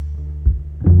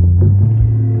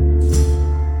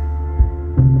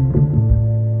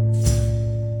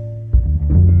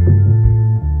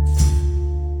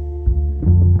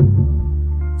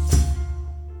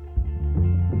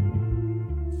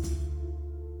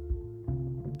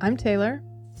I'm Taylor.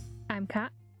 I'm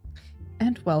Kat.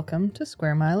 And welcome to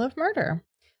Square Mile of Murder.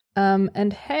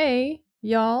 And hey,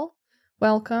 y'all,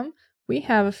 welcome. We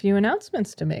have a few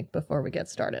announcements to make before we get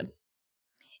started.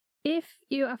 If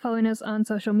you are following us on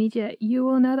social media, you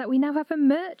will know that we now have a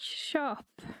merch shop.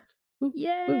 Woo,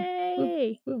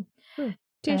 Yay! woo, woo, woo.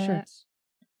 T-shirts.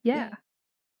 Yeah.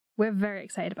 We're very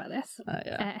excited about this.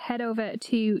 Head over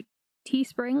to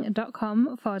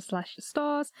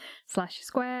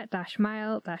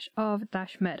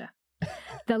teespring.com/stores/square-mile-of-murder.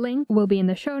 The link will be in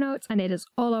the show notes, and it is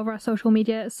all over our social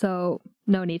media, so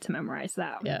no need to memorize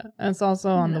that. Yeah, and it's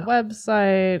also on the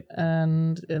website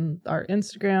and in our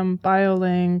Instagram bio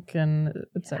link, and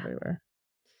it's everywhere.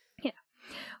 Yeah.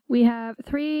 We have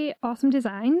 3 awesome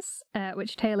designs,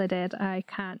 which Taylor did. I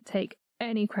can't take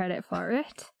any credit for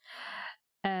it.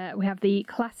 We have the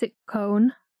classic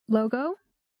cone logo,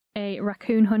 a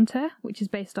raccoon hunter, which is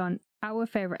based on our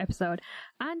favourite episode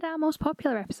and our most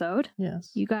popular episode.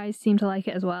 Yes. You guys seem to like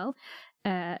it as well,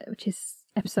 which is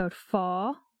episode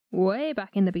 4, way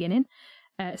back in the beginning.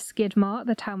 Skidmore,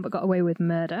 the town that got away with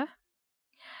murder.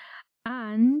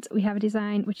 And we have a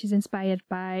design which is inspired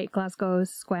by Glasgow's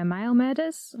Square Mile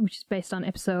murders, which is based on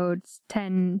episodes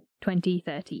 10, 20,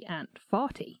 30, and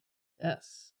 40.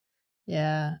 Yes.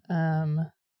 Yeah.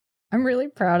 I'm really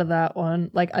proud of that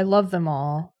one. Like, I love them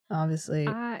all, obviously.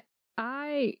 I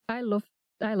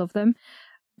love them,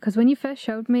 because when you first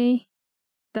showed me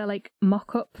their like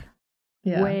mock-up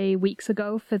weeks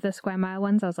ago for the Square Mile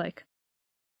ones, I was like,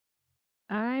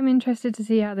 I'm interested to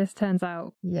see how this turns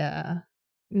out. Yeah.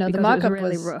 No, because the mock-up was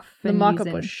really rough. The mock-up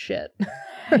was shit.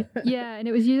 Yeah, and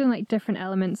it was using like different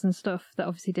elements and stuff that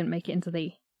obviously didn't make it into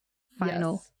the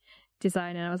final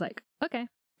design, and I was like, okay,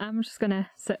 I'm just gonna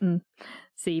sit and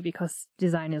see, because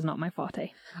design is not my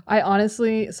forte. I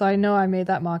honestly, so I know I made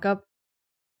that mock-up.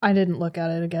 I didn't look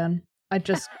at it again. I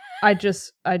just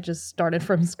started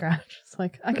from scratch. It's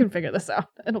like, I can figure this out.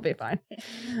 It'll be fine.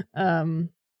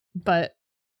 But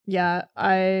yeah,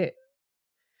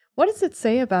 what does it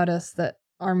say about us that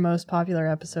our most popular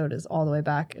episode is all the way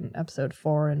back in episode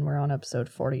 4 and we're on episode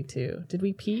 42? Did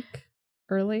we peak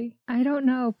early? I don't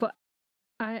know, but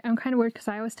I'm kind of weird, because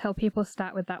I always tell people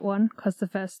start with that one, because the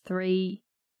first 3,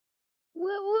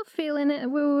 we're feeling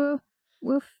it. We're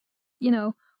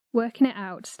working it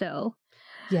out still.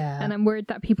 Yeah. And I'm worried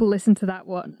that people listen to that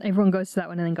one. Everyone goes to that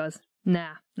one and then goes,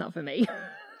 nah, not for me.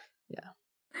 Yeah.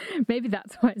 Maybe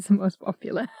that's why it's the most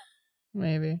popular.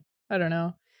 Maybe. I don't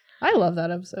know. I love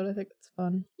that episode. I think it's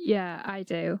fun. Yeah, I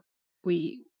do.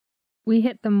 We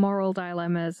hit the moral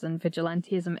dilemmas and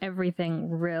vigilantism, everything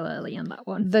real early in that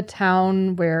one. The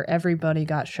town where everybody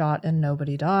got shot and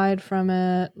nobody died from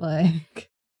it, like,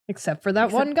 except for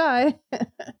that one guy.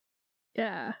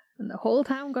 Yeah, and the whole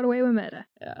town got away with murder.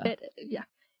 Yeah.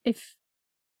 If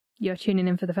you're tuning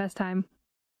in for the first time,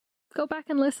 go back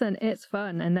and listen. It's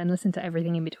fun, and then listen to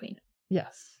everything in between.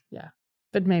 Yes, yeah.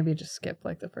 But maybe just skip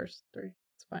like the first 3.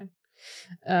 It's fine.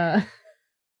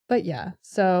 But yeah,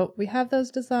 so we have those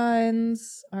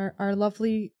designs, our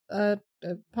lovely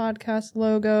podcast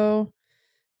logo,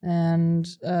 and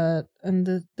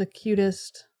the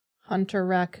cutest hunter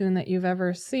raccoon that you've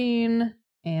ever seen,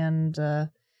 and a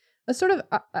sort of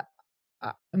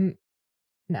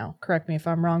now correct me if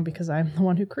I'm wrong, because I'm the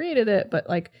one who created it, but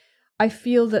like, I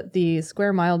feel that the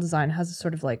Square Mile design has a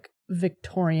sort of like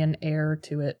Victorian air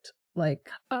to it, like.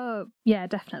 Oh yeah,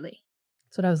 definitely.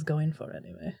 That's what I was going for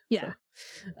anyway. Yeah.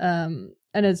 So,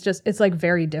 and it's like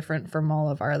very different from all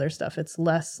of our other stuff. It's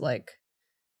less like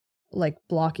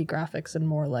blocky graphics and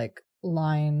more like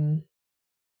line,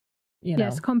 you know. Yeah,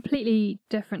 it's a completely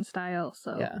different style.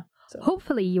 So yeah. So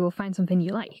hopefully you will find something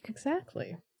you like.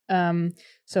 Exactly.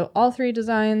 So all 3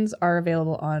 designs are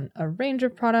available on a range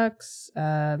of products.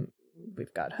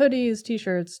 We've got hoodies,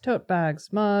 t-shirts, tote bags,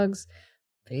 mugs,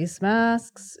 face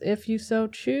masks, if you so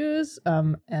choose,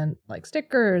 and like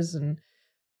stickers and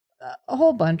a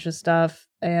whole bunch of stuff.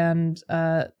 And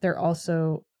they're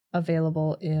also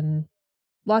available in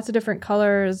lots of different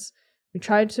colors. We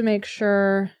tried to make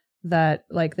sure that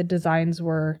like the designs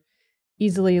were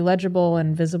easily legible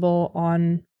and visible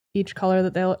on each color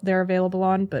that they're available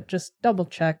on, but just double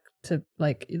check to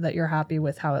like that you're happy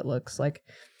with how it looks. Like,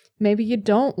 maybe you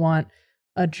don't want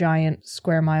a giant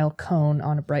Square Mile cone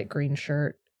on a bright green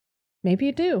shirt. Maybe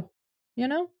you do. You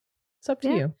know? It's up to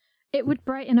you. It would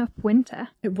brighten up winter.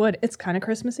 It would. It's kind of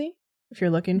Christmassy. If you're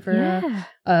looking for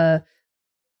a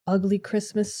ugly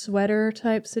Christmas sweater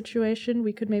type situation,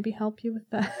 we could maybe help you with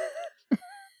that.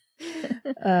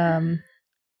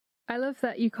 I love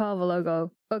that you call the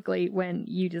logo ugly when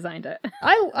you designed it.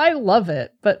 I love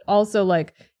it, but also,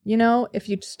 like, you know, if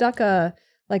you stuck a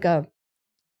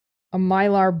a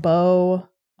Mylar bow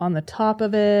on the top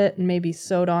of it and maybe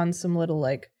sewed on some little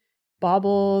like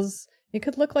baubles, it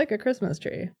could look like a Christmas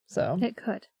tree. So It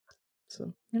could.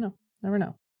 So, never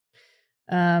know.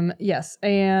 Yes,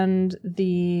 and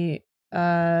the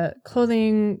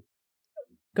clothing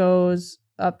goes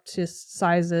up to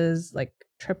sizes like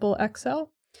triple XL.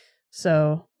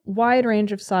 So, wide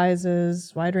range of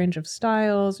sizes, wide range of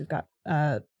styles. We've got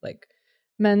like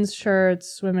men's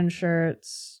shirts, women's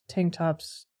shirts, tank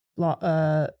tops,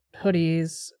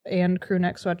 hoodies, and crew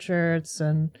neck sweatshirts,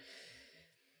 and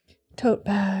tote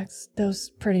bags. Those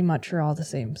pretty much are all the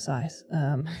same size.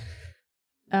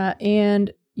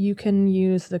 And you can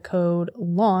use the code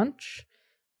LAUNCH,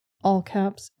 all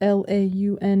caps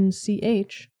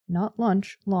LAUNCH, not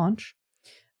lunch, launch,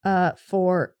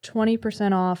 for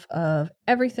 20% off of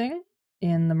everything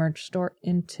in the merch store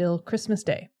until Christmas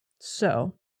Day.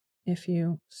 So, if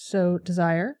you so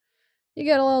desire, you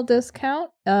get a little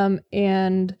discount.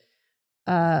 And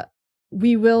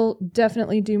we will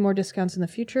definitely do more discounts in the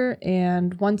future.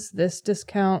 And once this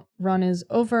discount run is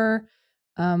over,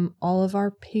 all of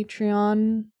our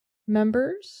Patreon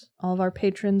members, all of our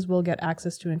patrons will get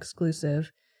access to an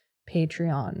exclusive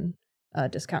Patreon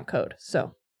discount code.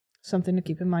 So, something to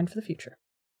keep in mind for the future.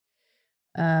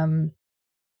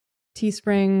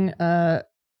 Teespring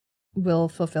will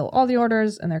fulfill all the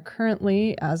orders, and they're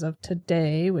currently, as of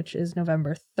today, which is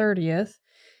November 30th,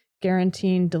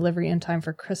 guaranteeing delivery in time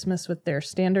for Christmas with their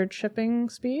standard shipping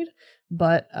speed.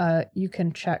 But you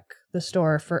can check the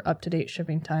store for up-to-date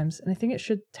shipping times, and I think it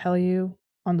should tell you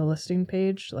on the listing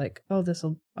page, like, oh, this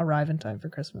will arrive in time for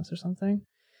Christmas or something.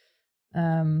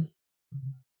 And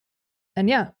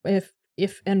yeah, if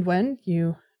and when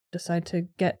you decide to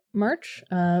get merch,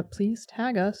 please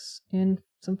tag us in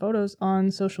some photos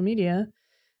on social media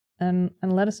and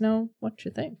let us know what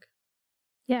you think.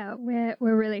 Yeah, we're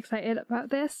really excited about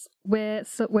this. We're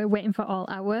waiting for all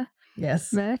our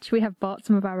merch. We have bought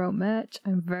some of our own merch.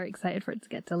 I'm very excited for it to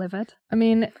get delivered. I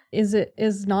mean,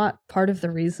 is not part of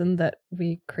the reason that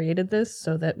we created this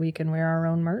so that we can wear our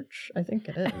own merch? I think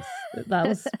it is. That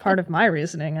was part of my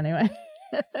reasoning anyway.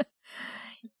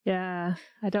 Yeah,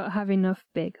 I don't have enough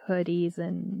big hoodies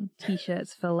and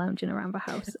t-shirts for lounging around the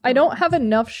house. I don't have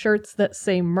enough shirts that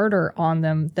say murder on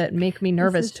them that make me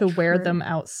nervous to wear them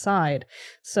outside.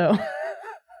 So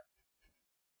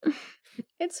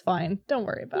it's fine. Don't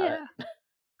worry about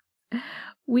it.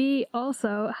 We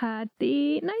also had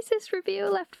the nicest review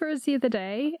left for us the other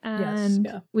day,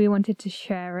 and we wanted to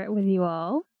share it with you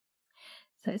all.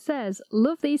 So it says,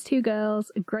 love these two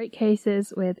girls, great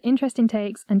cases with interesting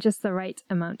takes and just the right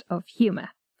amount of humour.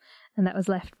 And that was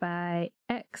left by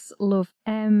XLoveMX.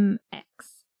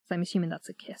 So I'm assuming that's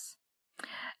a kiss.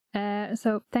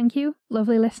 So thank you,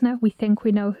 lovely listener. We think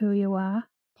we know who you are.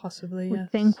 Possibly, yes. We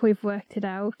think we've worked it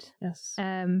out. Yes.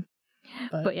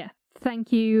 But yeah,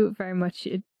 thank you very much.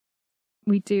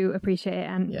 We do appreciate it,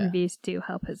 and reviews do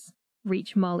help us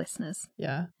reach more listeners.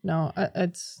 Yeah, no,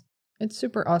 it's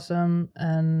super awesome,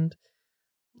 and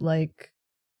like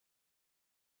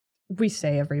we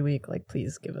say every week, like,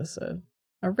 please give us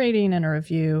a rating and a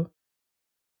review.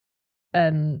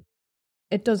 And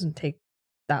it doesn't take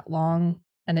that long,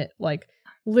 and it like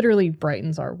literally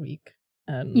brightens our week,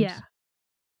 and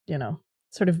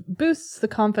sort of boosts the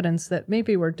confidence that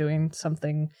maybe we're doing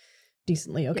something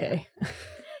decently okay.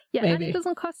 Yeah, and it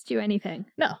doesn't cost you anything.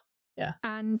 No. Yeah.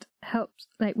 And helps,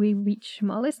 like, we reach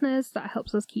more listeners. That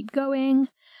helps us keep going.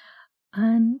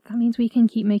 And that means we can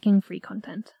keep making free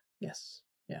content. Yes.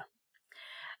 Yeah.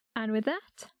 And with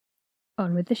that,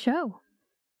 on with the show.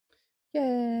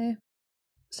 Yay.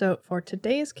 So for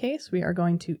today's case, we are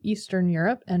going to Eastern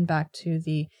Europe and back to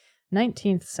the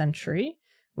 19th century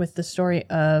with the story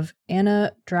of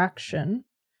Anna Drakshin,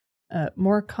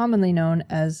 more commonly known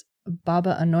as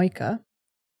Baba Anoika,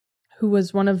 who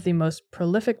was one of the most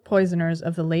prolific poisoners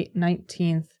of the late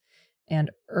 19th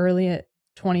and early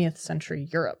 20th century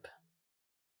Europe.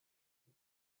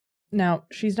 Now,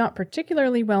 she's not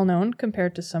particularly well known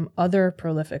compared to some other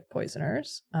prolific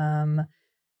poisoners, and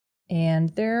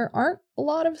there aren't a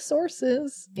lot of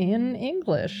sources in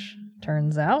English,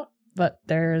 turns out, but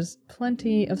there's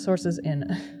plenty of sources in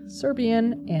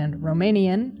Serbian and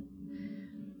Romanian,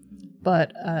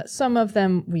 but some of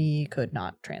them we could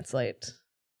not translate.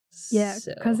 Yeah,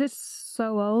 because it's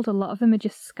so old, a lot of them are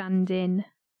just scanned in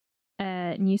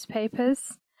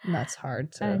newspapers. And that's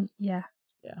hard to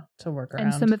to work around.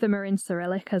 And some of them are in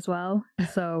Cyrillic as well.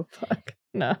 So fuck.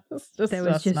 No, it's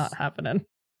just not happening.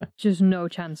 Just no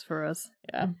chance for us.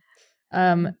 Yeah.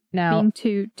 Now being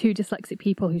two dyslexic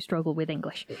people who struggle with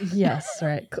English. Yes,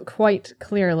 right. Quite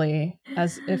clearly,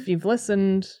 as if you've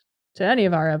listened to any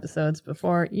of our episodes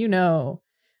before, you know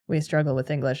we struggle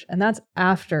with English. And that's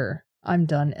after I'm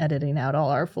done editing out all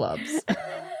our flubs.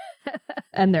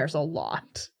 And there's a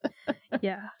lot.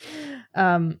 Yeah.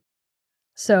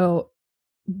 So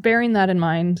bearing that in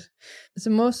mind, so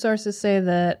most sources say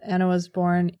that Anna was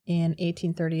born in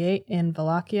 1838 in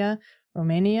Wallachia,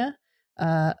 Romania.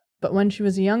 But when she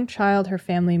was a young child, her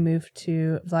family moved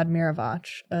to Vladimirovac,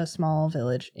 a small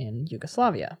village in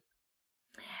Yugoslavia.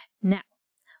 Now,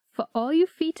 for all you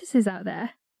fetuses out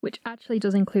there, which actually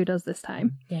does include us this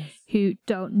time, Yes. who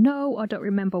don't know or don't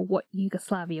remember what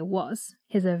Yugoslavia was,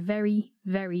 here's a very,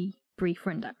 very brief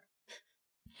rundown.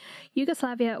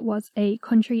 Yugoslavia was a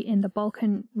country in the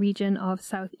Balkan region of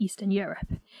southeastern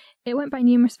Europe. It went by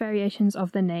numerous variations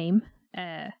of the name,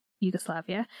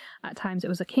 Yugoslavia. At times it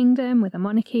was a kingdom with a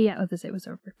monarchy, at others it was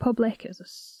a republic, it was a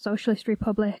socialist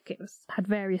republic, had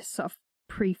various sort of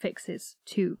prefixes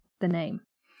to the name.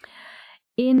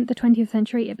 In the 20th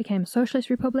century it became a socialist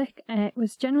republic, and it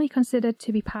was generally considered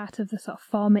to be part of the sort of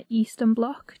former Eastern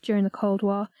Bloc during the Cold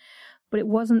War, but it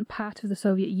wasn't part of the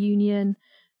Soviet Union,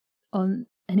 and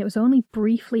it was only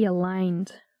briefly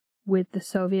aligned with the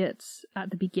Soviets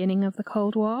at the beginning of the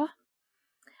Cold War.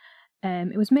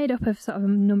 It was made up of sort of a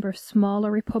number of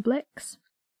smaller republics,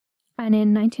 and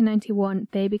in 1991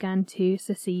 they began to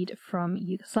secede from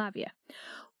Yugoslavia,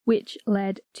 which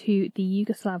led to the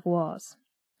Yugoslav Wars.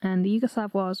 And the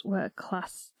Yugoslav Wars were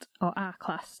are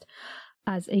classed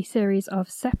as a series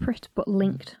of separate but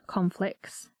linked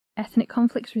conflicts, ethnic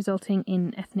conflicts resulting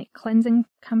in ethnic cleansing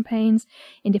campaigns,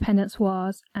 independence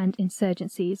wars, and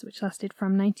insurgencies, which lasted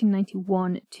from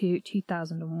 1991 to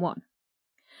 2001.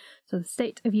 So the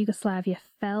state of Yugoslavia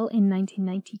fell in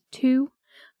 1992,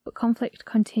 but conflict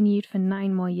continued for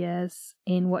 9 more years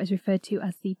in what is referred to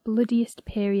as the bloodiest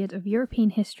period of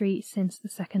European history since the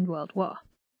Second World War.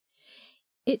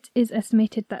 It is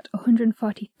estimated that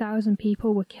 140,000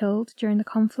 people were killed during the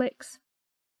conflicts,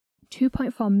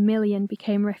 2.4 million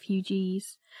became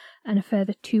refugees, and a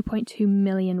further 2.2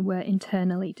 million were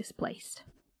internally displaced.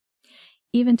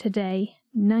 Even today,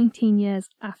 19 years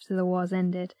after the wars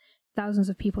ended, thousands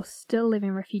of people still live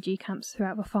in refugee camps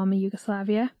throughout the former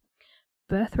Yugoslavia.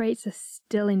 Birth rates are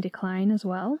still in decline as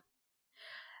well.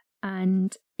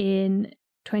 And in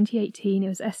 2018, it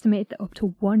was estimated that up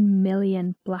to 1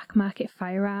 million black market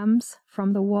firearms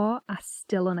from the war are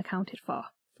still unaccounted for.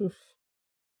 Oof.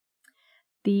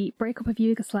 The breakup of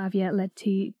Yugoslavia led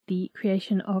to the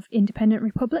creation of independent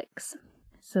republics.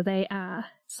 So they are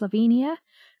Slovenia,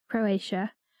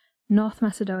 Croatia, North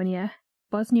Macedonia,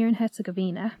 Bosnia and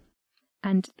Herzegovina,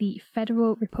 and the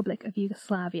Federal Republic of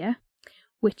Yugoslavia,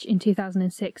 which in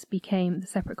 2006 became the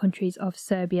separate countries of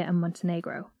Serbia and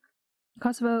Montenegro.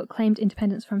 Kosovo claimed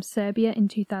independence from Serbia in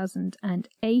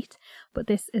 2008, but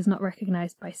this is not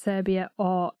recognised by Serbia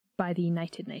or by the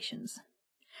United Nations.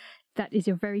 That is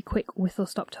your very quick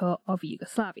whistle-stop tour of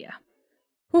Yugoslavia.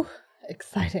 Whew,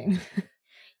 exciting.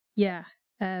 Yeah,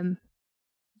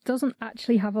 doesn't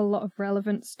actually have a lot of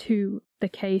relevance to the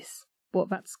case, but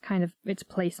that's kind of its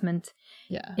placement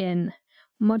in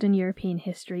modern European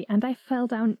history, and I fell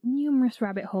down numerous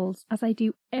rabbit holes, as I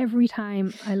do every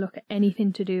time I look at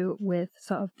anything to do with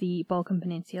sort of the Balkan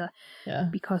Peninsula,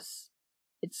 because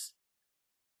it's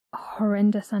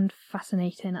horrendous and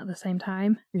fascinating at the same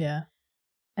time. Yeah.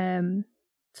 To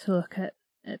look at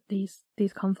these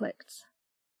conflicts.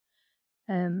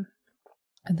 And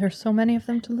there's so many of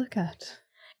them to look at.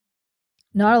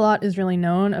 Not a lot is really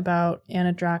known about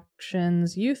Anna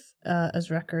Drakshin's youth,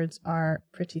 as records are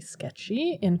pretty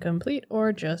sketchy, incomplete,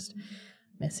 or just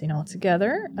missing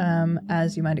altogether,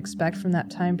 as you might expect from that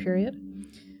time period.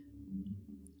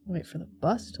 Wait for the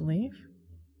bus to leave.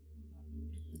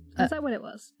 Is that what it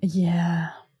was? Yeah.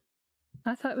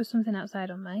 I thought it was something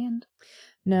outside on my end.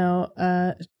 No,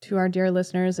 to our dear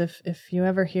listeners, if you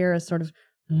ever hear a sort of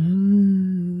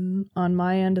on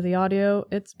my end of the audio,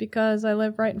 it's because I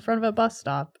live right in front of a bus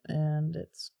stop, and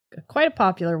it's quite a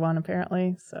popular one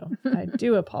apparently, so I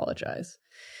do apologize.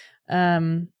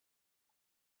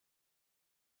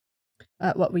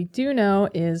 What we do know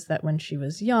is that when she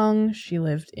was young, she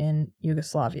lived in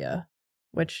Yugoslavia,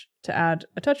 which, to add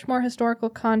a touch more historical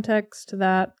context to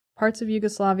that, parts of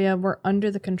Yugoslavia were under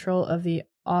the control of the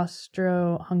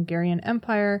Austro-Hungarian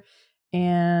Empire,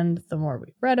 and the more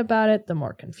we read about it, the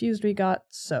more confused we got,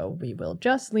 so we will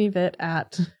just leave it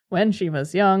at, when she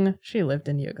was young, she lived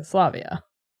in Yugoslavia.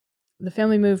 The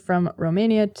family moved from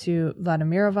Romania to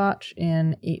Vladimirovac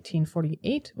in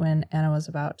 1848, when Anna was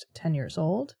about 10 years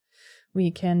old. We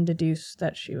can deduce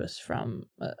that she was from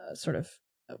a sort of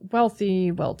wealthy,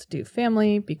 well-to-do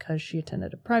family because she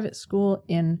attended a private school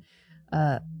in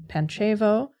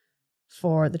Pančevo,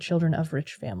 for the children of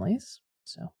rich families,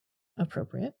 so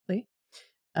appropriately.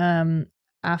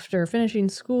 After finishing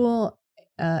school,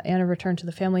 Anna returned to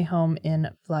the family home in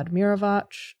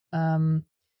Vladimirovac.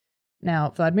 Now,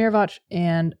 Vladimirovac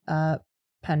and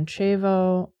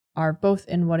Pančevo are both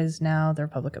in what is now the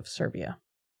Republic of Serbia.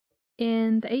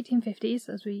 In the 1850s,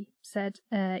 as we said,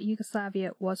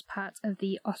 Yugoslavia was part of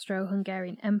the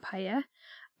Austro-Hungarian Empire,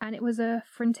 and it was a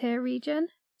frontier region.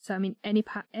 So, I mean,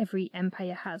 every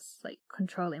empire has like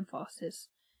controlling forces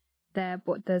there,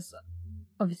 but there's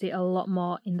obviously a lot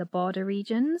more in the border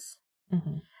regions.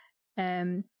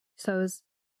 Mm-hmm. So there's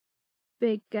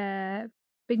big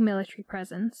military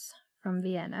presence from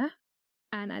Vienna,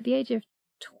 and at the age of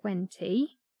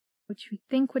 20, which we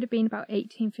think would have been about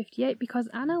 1858, because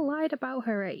Anna lied about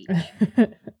her age.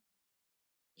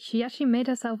 She actually made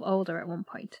herself older at one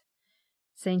point,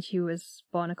 saying she was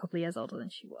born a couple of years older than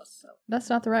she was. So that's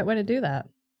not the right way to do that.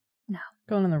 No.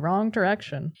 Going in the wrong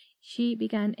direction. She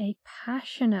began a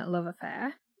passionate love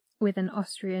affair with an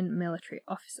Austrian military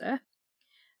officer,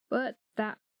 but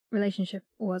that relationship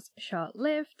was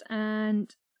short-lived,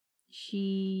 and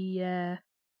he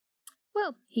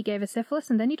gave her syphilis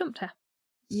and then he dumped her.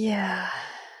 Yeah.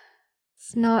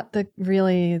 It's not the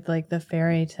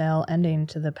fairy tale ending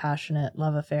to the passionate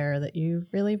love affair that you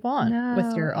really want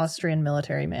with your Austrian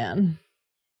military man.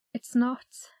 It's not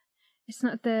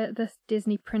the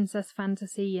Disney princess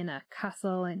fantasy in a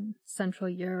castle in Central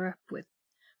Europe with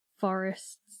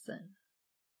forests and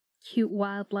cute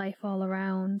wildlife all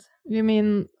around. You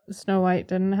mean Snow White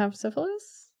didn't have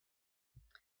syphilis?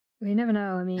 We never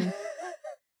know, I mean...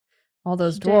 all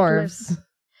those dwarves.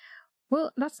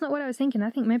 Well, that's not what I was thinking. I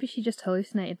think maybe she just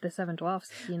hallucinated the 7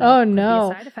 dwarfs. Oh,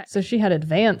 no. So she had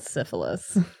advanced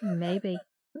syphilis. Maybe.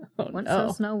 Oh, Once no.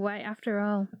 so Snow White after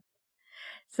all.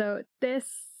 So this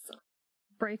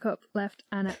breakup left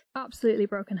Anna absolutely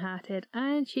brokenhearted,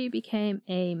 and she became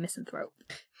a misanthrope.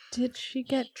 Did she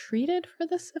get treated for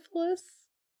the syphilis?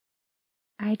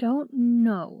 I don't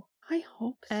know. I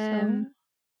hope so.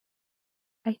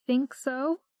 I think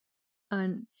so.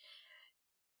 And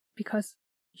because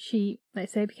she,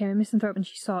 let's say, became a misanthrope and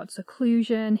she sought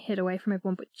seclusion, hid away from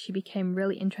everyone, but she became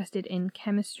really interested in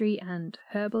chemistry and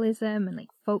herbalism and like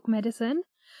folk medicine.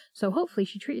 So hopefully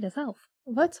she treated herself.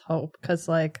 Let's hope, because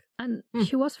And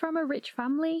she was from a rich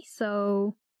family,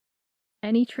 so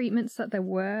any treatments that there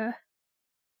were,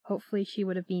 hopefully she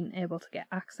would have been able to get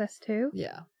access to.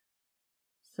 Yeah.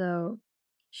 So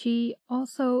she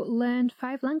also learned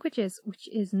 5 languages, which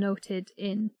is noted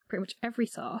in pretty much every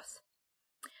source,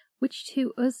 which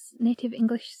to us native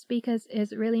English speakers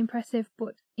is really impressive,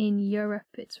 but in Europe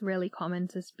it's really common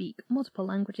to speak multiple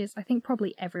languages. I think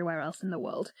probably everywhere else in the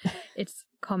world it's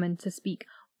common to speak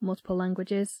multiple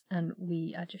languages, and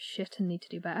we are just shit and need to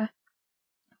do better.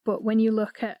 But when you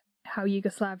look at how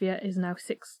Yugoslavia is now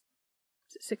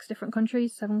 7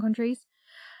 countries,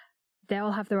 they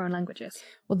all have their own languages.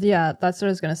 Well, yeah, that's what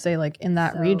I was going to say. In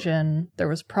that region, there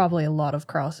was probably a lot of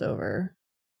crossover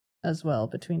as well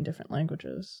between different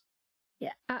languages.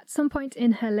 Yeah, at some point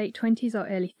in her late 20s or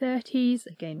early 30s,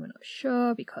 again, we're not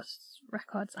sure because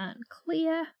records aren't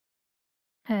clear,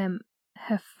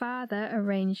 her father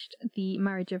arranged the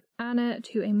marriage of Anna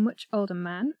to a much older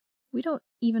man. We don't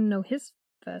even know his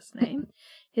first name.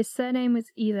 His surname was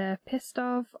either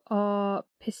Pistov or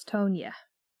Pistonia.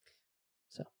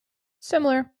 So,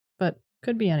 similar, but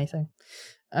could be anything.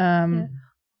 Yeah.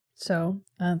 So,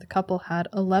 the couple had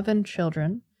 11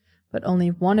 children, but only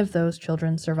one of those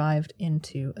children survived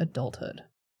into adulthood.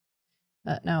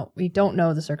 Now, we don't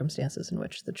know the circumstances in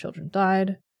which the children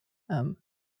died.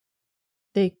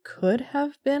 They could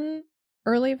have been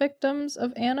early victims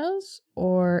of Anna's,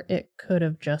 or it could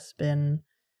have just been,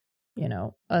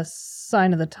 a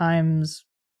sign of the times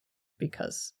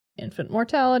because infant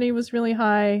mortality was really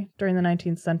high during the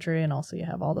 19th century, and also you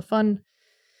have all the fun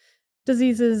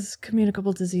diseases,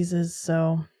 communicable diseases,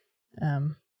 so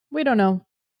we don't know.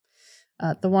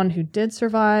 The one who did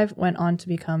survive went on to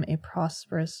become a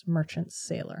prosperous merchant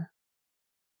sailor.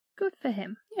 Good for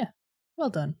him. Yeah, well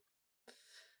done.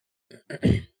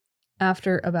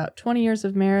 After about 20 years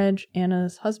of marriage,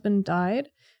 Anna's husband died.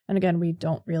 And again, we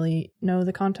don't really know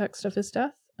the context of his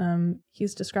death.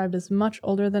 He's described as much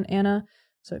older than Anna,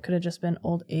 so it could have just been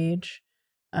old age.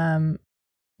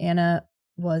 Anna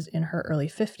was in her early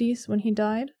 50s when he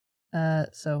died.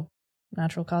 So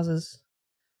natural causes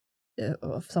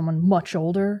of someone much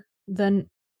older than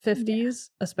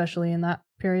 50s, especially in that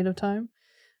period of time,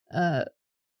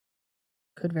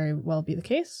 could very well be the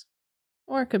case.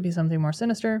 Or it could be something more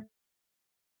sinister.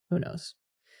 Who knows?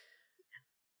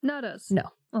 Not us. No.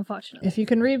 unfortunately. If you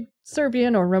can read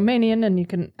Serbian or Romanian and you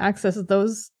can access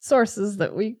those sources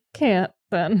that we can't,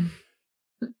 then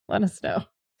let us know.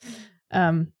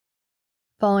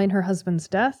 Following her husband's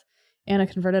death, Anna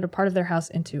converted a part of their house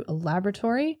into a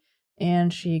laboratory,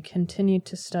 and she continued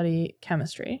to study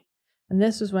chemistry. And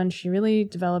this was when she really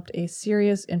developed a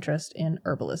serious interest in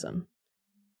herbalism.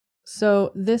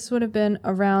 So this would have been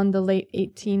around the late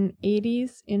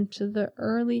 1880s into the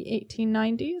early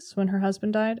 1890s when her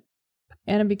husband died.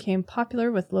 Anna became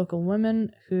popular with local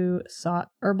women who sought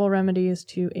herbal remedies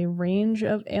to a range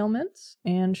of ailments,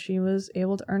 and she was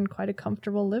able to earn quite a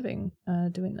comfortable living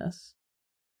doing this.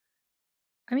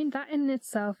 I mean, that in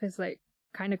itself is like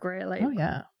kind of great. Like, Oh,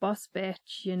 yeah. boss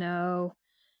bitch, you know.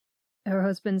 Her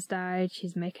husband's died.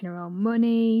 She's making her own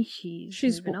money.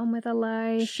 She's moving on with her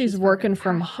life. She's working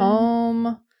from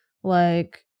home.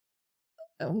 Like,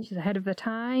 she's ahead of the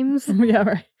times. Yeah,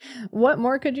 right. What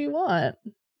more could you want?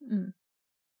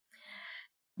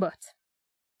 But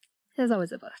there's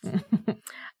always a but.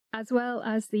 As well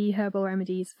as the herbal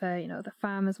remedies for, you know, the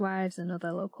farmers' wives and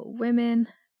other local women,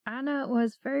 Anna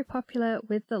was very popular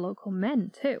with the local men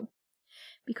too,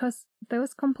 because there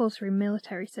was compulsory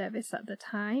military service at the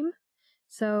time.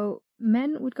 So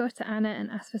men would go to Anna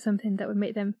and ask for something that would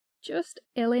make them just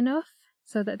ill enough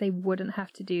so that they wouldn't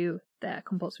have to do their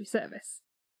compulsory service.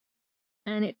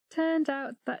 And it turned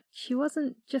out that she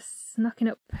wasn't just snocking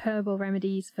up herbal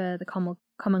remedies for the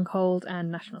common cold and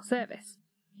national service.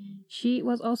 She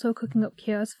was also cooking up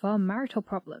cures for marital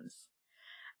problems.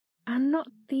 And not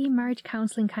the marriage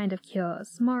counselling kind of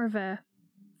cures, more of a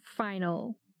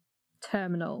final,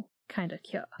 terminal kind of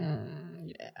cure. Yeah.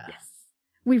 Yes.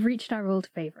 We've reached our old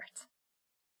favourite.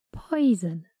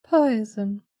 Poison.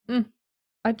 Poison.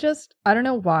 I don't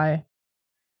know why,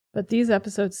 but these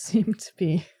episodes seem to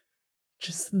be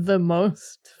just the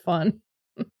most fun.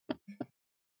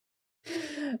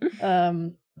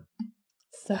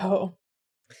 So.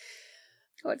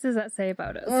 What does that say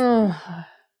about us?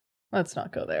 Let's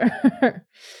not go there.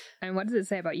 And what does it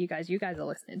say about you guys? You guys are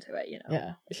listening to it, you know.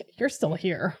 Yeah. You're still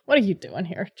here. What are you doing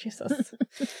here? Jesus.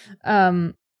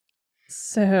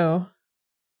 So,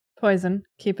 poison,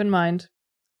 keep in mind,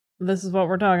 this is what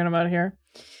we're talking about here.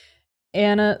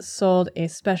 Anna sold a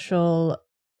special,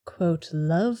 quote,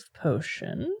 love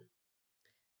potion.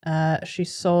 She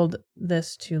sold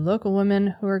this to local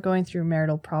women who were going through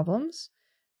marital problems.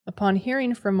 Upon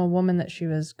hearing from a woman that she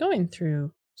was going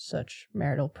through such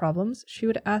marital problems, she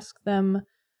would ask them,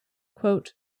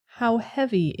 quote, how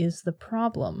heavy is the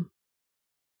problem?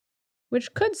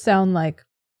 Which could sound like,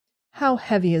 how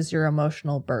heavy is your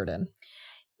emotional burden?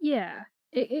 Yeah,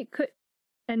 it could,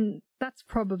 and that's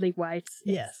probably why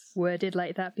it's worded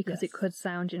like that, because it could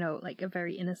sound, you know, like a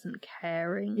very innocent,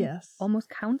 caring, almost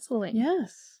counselling,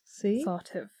 see,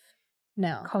 sort of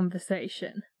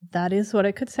conversation. That is what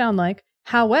it could sound like.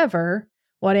 However,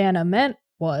 what Anna meant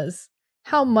was,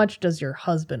 how much does your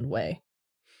husband weigh?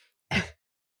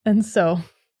 And so,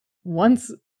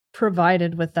 once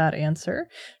provided with that answer,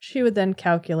 she would then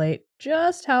calculate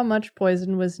just how much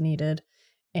poison was needed,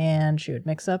 and she would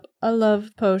mix up a love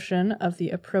potion of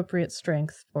the appropriate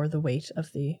strength for the weight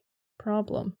of the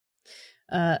problem.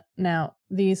 Now,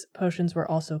 these potions were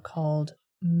also called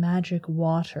magic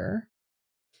water.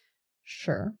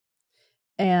 Sure.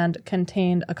 And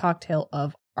contained a cocktail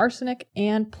of arsenic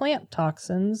and plant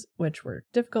toxins, which were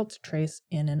difficult to trace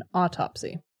in an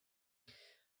autopsy.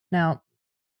 Now,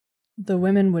 the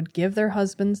women would give their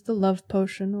husbands the love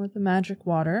potion or the magic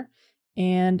water,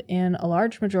 and in a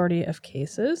large majority of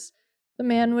cases, the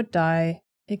man would die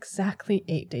exactly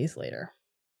 8 days later.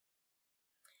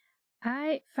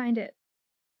 I find it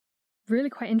really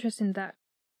quite interesting that,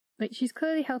 like, she's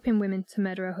clearly helping women to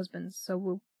murder her husbands,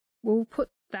 so we'll put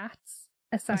that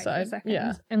aside for a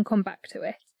second and come back to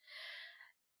it.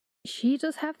 She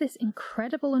does have this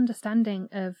incredible understanding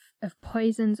of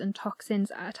poisons and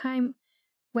toxins at a time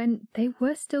when they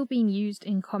were still being used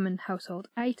in common household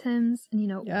items, and, you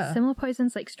know, similar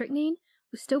poisons like strychnine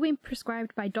were still being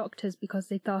prescribed by doctors because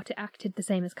they thought it acted the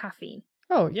same as caffeine.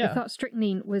 Oh, yeah. They thought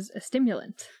strychnine was a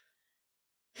stimulant.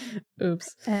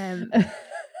 Oops.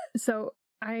 So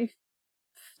I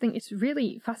think it's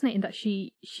really fascinating that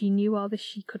she knew all this.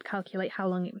 She could calculate how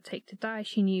long it would take to die.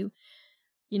 She knew,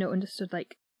 you know, understood,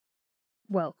 like,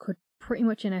 well, could pretty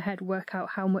much in her head work out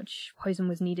how much poison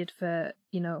was needed for,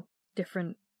 you know,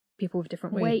 different people with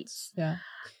different weights. Yeah.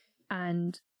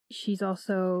 And she's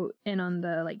also in on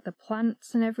the, like, the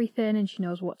plants and everything, and she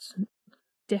knows what's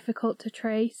difficult to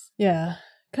trace. Yeah.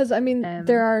 Because, I mean,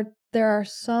 there are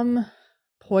some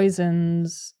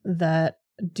poisons that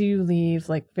do leave,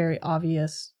 like, very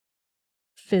obvious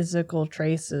physical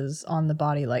traces on the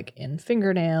body, like in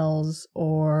fingernails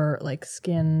or like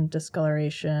skin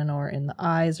discoloration or in the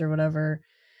eyes or whatever.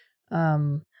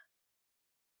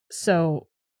 So,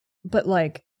 but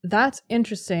like, that's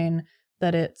interesting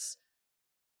that it's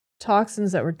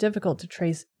toxins that were difficult to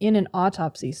trace in an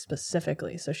autopsy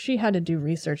specifically. So she had to do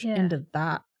research into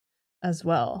that as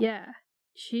well. Yeah.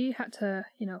 She had to,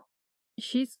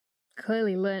 she's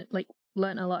clearly learnt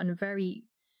a lot, and very,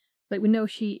 we know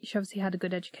she obviously had a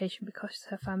good education because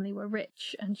her family were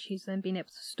rich, and she's then been able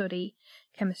to study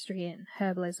chemistry and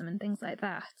herbalism and things like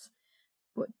that.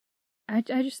 But I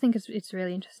just think it's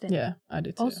really interesting. Yeah, I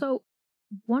do too. Also,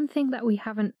 one thing that we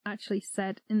haven't actually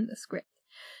said in the script,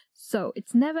 so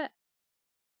it's never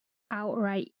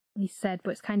outrightly said,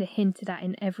 but it's kind of hinted at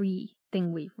in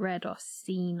everything we've read or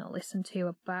seen or listened to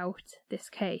about this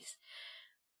case.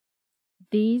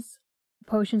 These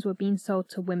potions were being sold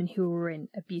to women who were in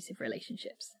abusive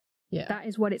relationships. Yeah. That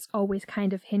is what it's always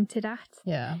kind of hinted at.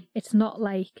 Yeah. It's not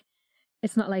like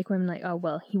women like, oh,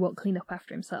 well, he won't clean up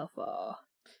after himself, or,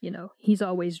 he's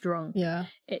always drunk. Yeah.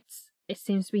 It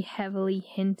seems to be heavily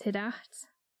hinted at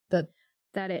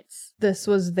that it's this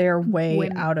was their way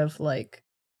out of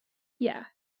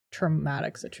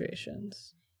traumatic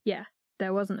situations. Yeah.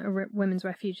 There wasn't a women's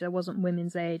refuge, there wasn't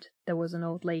women's aid, there was an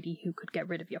old lady who could get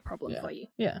rid of your problem for you.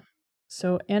 Yeah.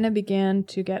 So Anna began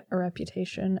to get a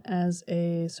reputation as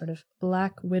a sort of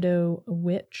Black Widow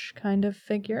witch kind of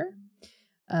figure,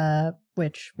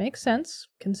 which makes sense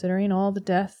considering all the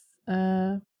death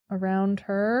around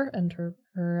her and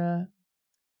her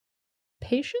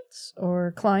patients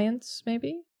or clients,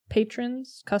 maybe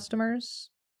patrons, customers,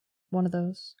 one of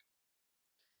those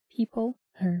people.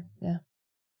 Her, yeah.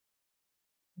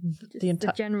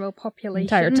 The general population,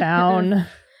 entire town.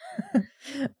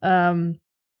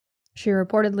 She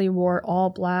reportedly wore all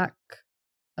black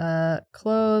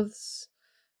clothes,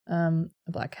 a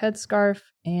black headscarf,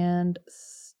 and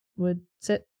would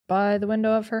sit by the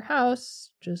window of her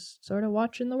house, just sort of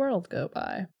watching the world go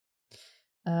by.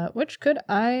 Which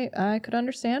I could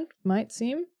understand might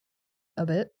seem a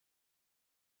bit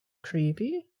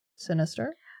creepy,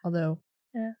 sinister, although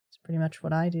it's pretty much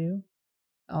what I do.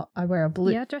 I wear a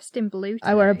blue. Yeah, dressed in blue. Today.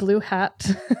 I wear a blue hat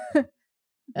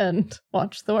and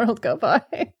watch the world go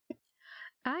by.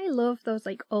 I love those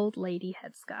old lady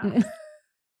headscarves.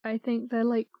 I think they're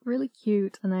really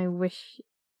cute, and I wish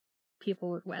people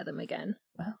would wear them again.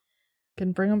 Well,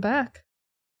 can bring them back.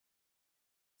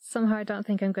 Somehow, I don't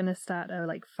think I'm going to start a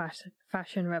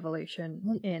fashion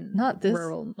revolution in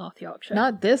rural North Yorkshire.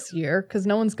 Not this year, because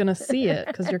no one's going to see it,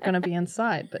 because you're going to be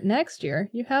inside. But next year,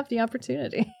 you have the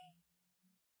opportunity.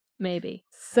 Maybe.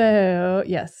 So,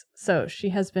 yes. So, she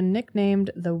has been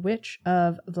nicknamed the Witch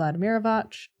of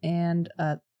Vladimirovach and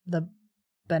the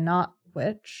Banat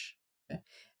Witch.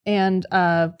 And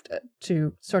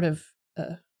to sort of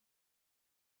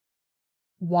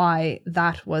why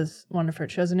that was one of her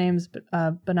chosen names,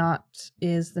 Banat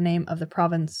is the name of the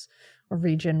province or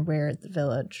region where the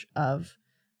village of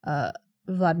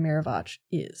Vladimirovach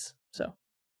is. So,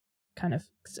 kind of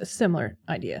a similar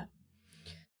idea.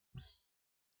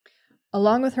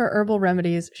 Along with her herbal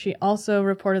remedies, she also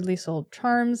reportedly sold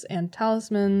charms and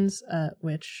talismans,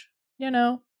 which,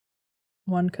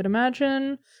 one could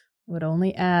imagine would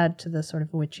only add to the sort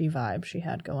of witchy vibe she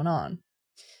had going on.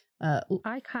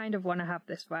 I kind of want to have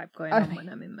this vibe going on when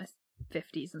I'm in my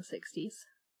 50s and 60s.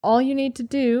 All you need to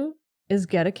do is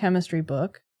get a chemistry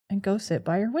book and go sit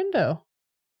by your window.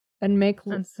 And make...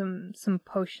 And some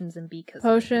potions and beakers.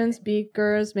 Potions,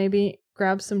 beakers, maybe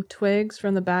grab some twigs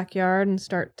from the backyard and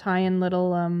start tying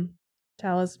little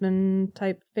talisman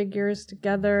type figures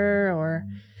together, or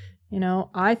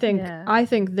I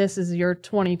think this is your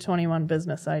 2021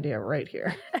 business idea right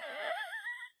here.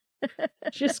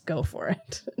 Just go for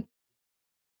it.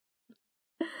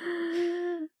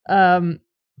 I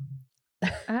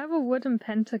have a wooden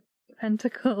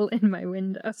pentacle in my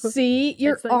window. See,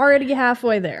 you're already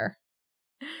halfway there.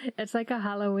 It's like a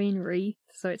Halloween wreath,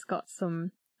 so it's got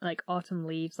some autumn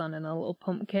leaves on and a little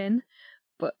pumpkin,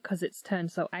 but because it's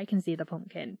turned so I can see the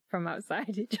pumpkin from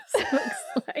outside, it just looks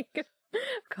like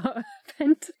I've got a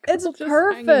pentacle. It's just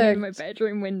perfect. Hanging in my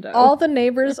bedroom window. All the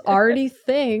neighbors already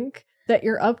think that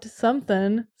you're up to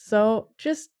something, so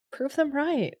just prove them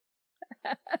right.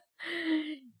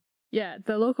 Yeah,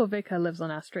 the local vicar lives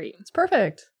on our street. It's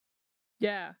perfect.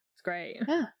 Yeah, it's great.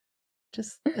 Yeah,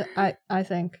 just I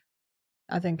think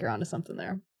you're onto something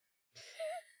there.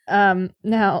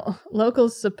 Now,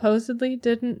 locals supposedly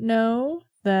didn't know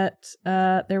that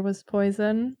there was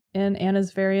poison in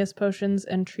Anna's various potions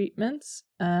and treatments,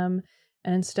 and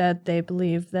instead they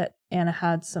believed that Anna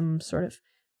had some sort of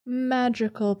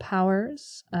magical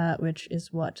powers, which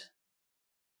is what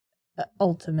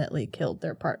ultimately killed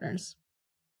their partners.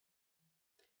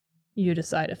 You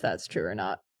decide if that's true or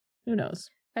not. Who knows?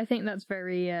 I think that's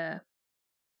very,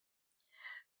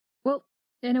 well,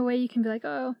 in a way you can be like,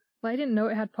 oh, well, I didn't know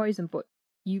it had poison, but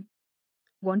you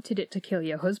wanted it to kill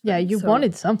your husband. Yeah, you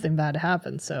wanted something bad to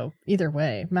happen, so either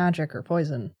way, magic or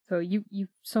poison. So you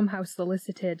somehow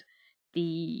solicited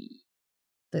the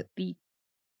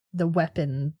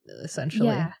weapon,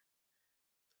 essentially.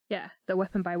 Yeah, the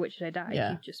weapon by which they died.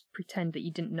 Yeah. You just pretend that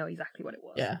you didn't know exactly what it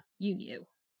was. Yeah. You knew.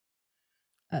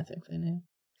 I think they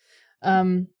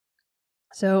knew.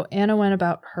 So Anna went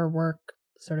about her work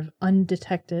sort of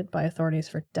undetected by authorities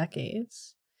for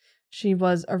decades. She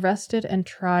was arrested and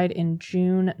tried in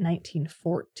June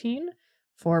 1914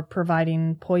 for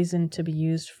providing poison to be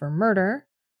used for murder,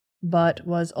 but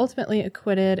was ultimately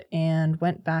acquitted and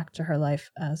went back to her life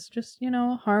as just,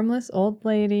 a harmless old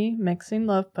lady mixing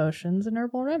love potions and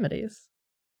herbal remedies.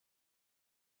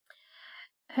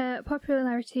 Her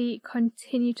popularity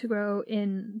continued to grow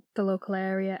in the local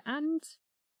area and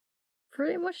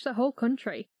pretty much the whole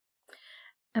country.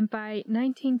 And by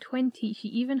 1920, she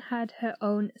even had her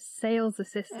own sales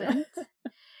assistant,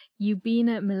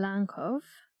 Yubina Milankov.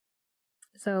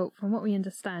 So, from what we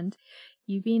understand,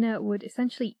 Yubina would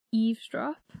essentially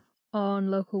eavesdrop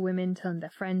on local women telling their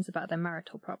friends about their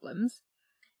marital problems,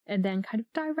 and then kind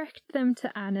of direct them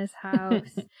to Anna's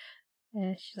house.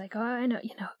 She's like, oh, I know,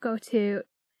 go to...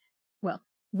 Well,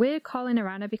 we're calling her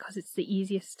Anna because it's the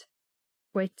easiest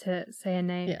way to say her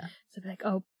name. Yeah. So, like,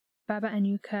 oh, Baba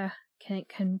Anuka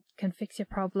can fix your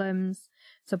problems.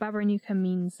 So Baba Anuka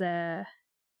means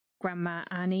Grandma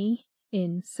Annie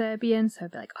in Serbian. So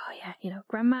I'd be like, oh yeah,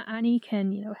 Grandma Annie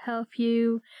can, help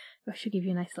you. Or she'll give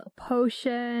you a nice little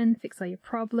potion, fix all your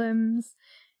problems,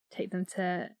 take them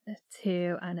to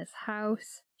Anna's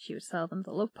house. She would sell them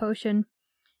the love potion.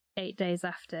 8 days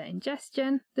after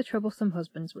ingestion, the troublesome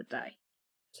husbands would die.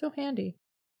 So handy.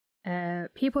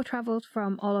 People travelled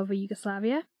from all over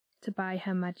Yugoslavia to buy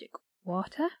her magic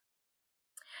water.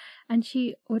 And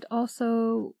she would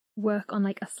also work on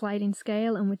like a sliding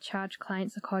scale and would charge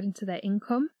clients according to their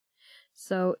income.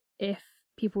 So if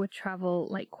people would travel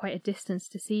like quite a distance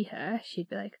to see her, she'd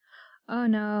be like, oh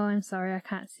no, I'm sorry, I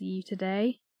can't see you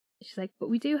today. She's like, but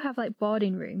we do have like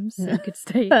boarding rooms so you could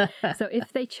stay. So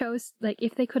if they chose, like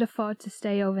if they could afford to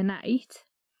stay overnight,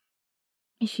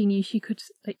 she knew she could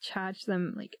like charge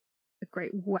them like a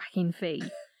great whacking fee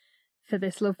for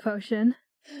this love potion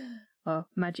or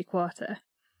magic water.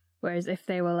 Whereas if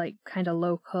they were like kind of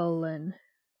local and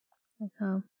like,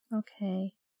 oh,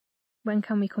 okay, when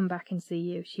can we come back and see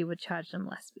you? She would charge them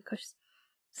less because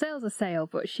sale's a sale,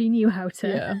 but she knew how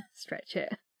to stretch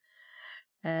it.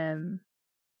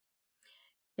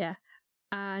 Yeah.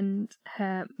 And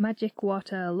her magic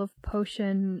water love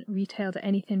potion retailed at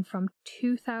anything from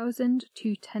 2,000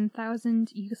 to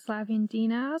 10,000 Yugoslavian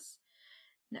dinars.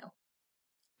 Now,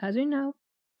 as we know,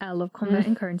 I love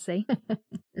converting currency.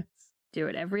 Do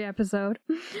it every episode.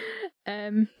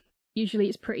 Usually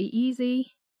it's pretty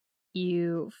easy.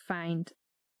 You find,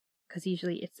 because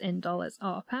usually it's in dollars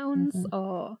or pounds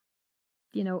or,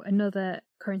 another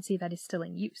currency that is still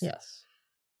in use. Yes.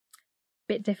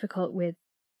 Bit difficult with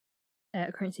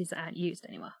currencies that aren't used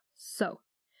anymore. So,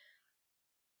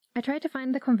 I tried to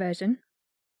find the conversion,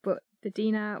 but the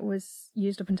dinar was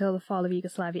used up until the fall of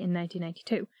Yugoslavia in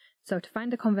 1992. So to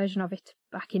find the conversion of it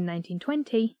back in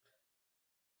 1920,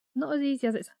 not as easy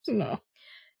as it sounds. No.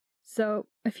 So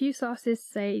a few sources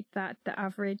say that the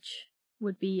average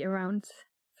would be around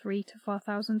 $3,000 to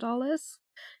 $4,000.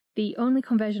 The only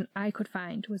conversion I could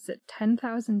find was that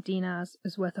 10,000 dinars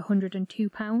was worth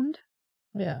 £102.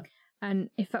 Yeah. And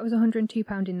if that was £102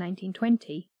 in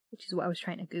 1920, which is what I was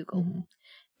trying to Google,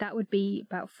 that would be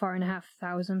about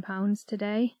 £4,500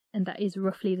 today, and that is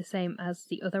roughly the same as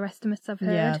the other estimates I've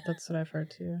heard. Yeah, that's what I've heard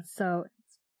too. So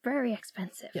it's very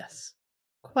expensive. Yes.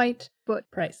 Quite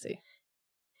pricey.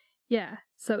 Yeah.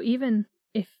 So even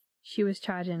if she was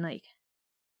charging like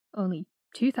only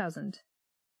 2,000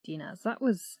 dinars, that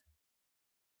was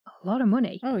a lot of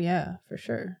money. Oh yeah, for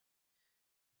sure.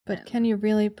 But can you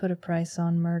really put a price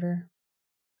on murder?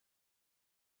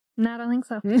 No, I don't think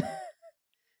so.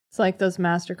 It's like those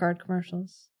MasterCard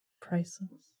commercials.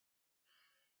 Priceless.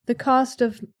 The cost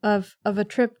of a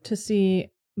trip to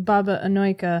see Baba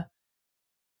Anoika,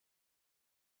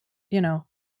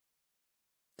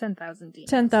 10,000 dinars.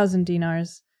 10,000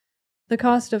 dinars. The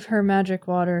cost of her magic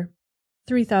water,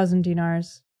 3,000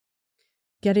 dinars.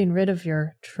 Getting rid of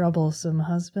your troublesome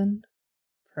husband,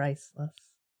 priceless.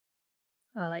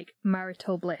 Or like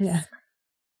marital bliss. Yeah.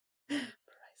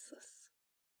 Priceless.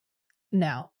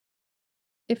 Now,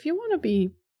 if you want to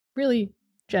be really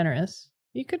generous,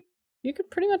 you could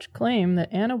pretty much claim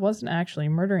that Anna wasn't actually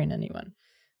murdering anyone.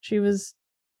 She was,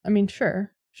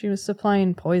 sure, she was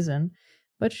supplying poison,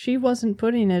 but she wasn't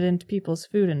putting it into people's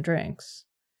food and drinks.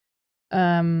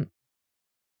 One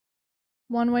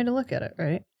way to look at it,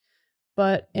 right?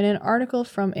 But in an article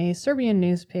from a Serbian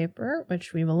newspaper,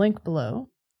 which we will link below,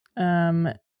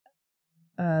 the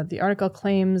article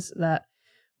claims that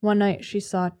one night she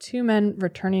saw two men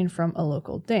returning from a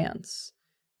local dance.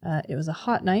 It was a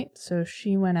hot night, so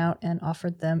she went out and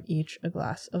offered them each a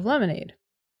glass of lemonade.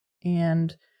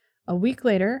 And a week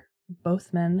later,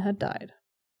 both men had died.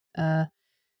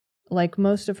 Like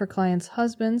most of her clients'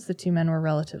 husbands, the two men were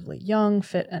relatively young,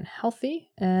 fit, and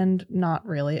healthy, and not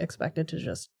really expected to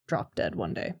just drop dead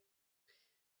one day.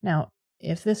 Now,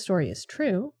 if this story is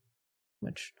true,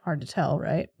 which hard to tell,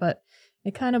 right? But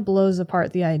it kind of blows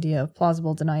apart the idea of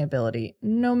plausible deniability,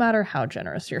 no matter how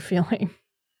generous you're feeling.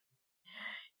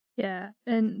 Yeah,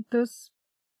 and those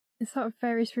sort of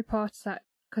various reports that,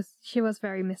 because she was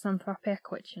very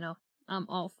misanthropic, which, I'm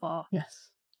all for.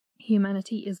 Yes.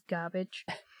 Humanity is garbage.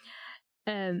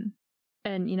 And,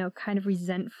 kind of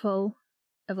resentful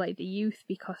of, the youth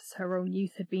because her own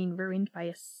youth had been ruined by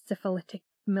a syphilitic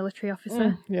military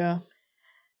officer. Yeah.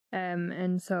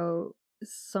 And so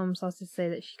some sources say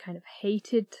that she kind of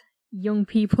hated young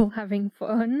people having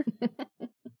fun.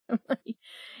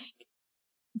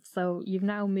 So you've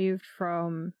now moved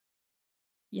from,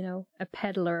 a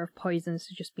peddler of poisons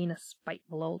to just being a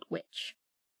spiteful old witch.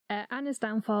 Anna's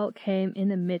downfall came in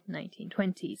the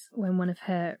mid-1920s when one of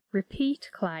her repeat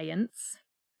clients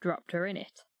dropped her in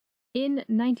it. In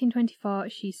 1924,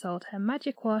 she sold her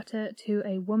magic water to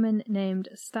a woman named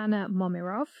Stana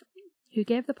Momirov, who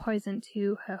gave the poison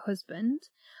to her husband,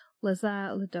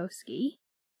 Lazar Ladowski,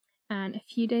 and a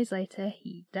few days later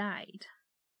he died.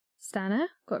 Stana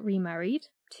got remarried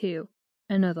to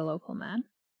another local man,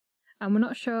 and we're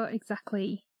not sure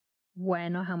exactly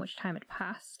when or how much time had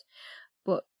passed,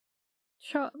 but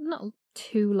not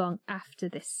too long after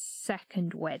this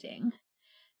second wedding,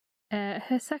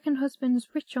 her second husband's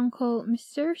rich uncle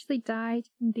mysteriously died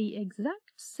in the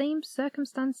exact same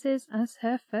circumstances as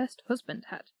her first husband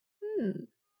had.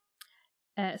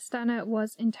 Stana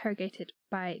was interrogated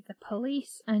by the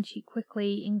police, and she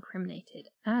quickly incriminated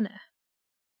Anna.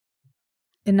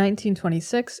 In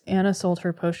 1926, Anna sold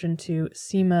her potion to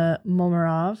Sima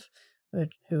Momirov,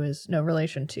 who is no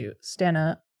relation to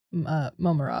Stana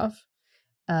Momirov,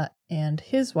 and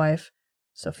his wife,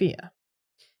 Sophia.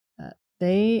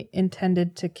 They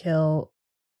intended to kill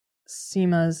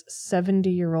Sima's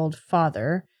 70-year-old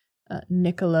father,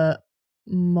 Nikola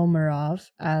Momirov,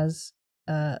 as,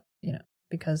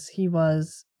 because he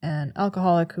was an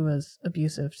alcoholic who was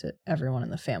abusive to everyone in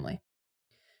the family.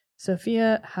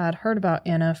 Sophia had heard about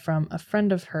Anna from a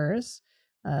friend of hers,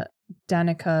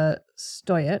 Danica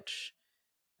Stojic.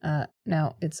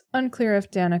 Now, it's unclear if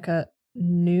Danica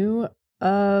knew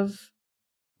of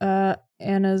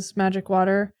Anna's magic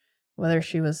water, whether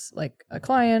she was like a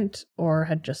client or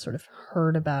had just sort of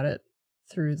heard about it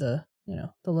through the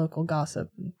local gossip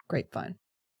and grapevine.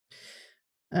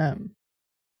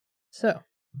 So,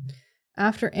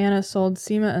 after Anna sold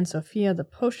Sima and Sophia the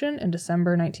potion in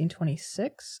December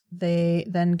 1926, they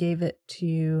then gave it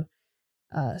to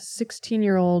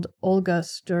 16-year-old Olga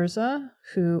Sturza,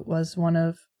 who was one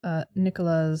of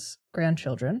Nikola's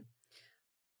grandchildren.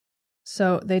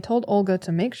 So they told Olga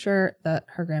to make sure that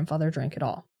her grandfather drank it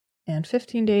all. And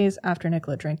 15 days after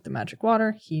Nikola drank the magic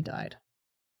water, he died.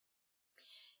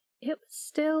 It was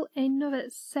still another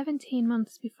 17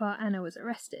 months before Anna was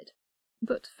arrested.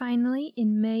 But finally,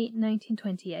 in May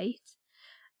 1928,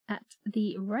 at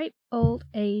the ripe old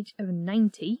age of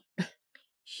 90,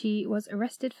 she was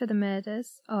arrested for the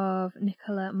murders of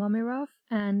Nikola Momirov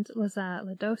and Lazar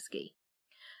Ladowski,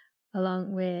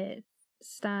 along with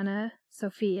Stana,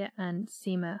 Sophia, and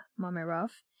Sima Momirov,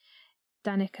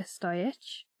 Danica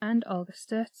Stojic, and Olga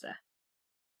Sturza,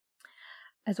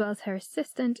 as well as her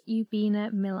assistant,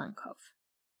 Ubina Milankov.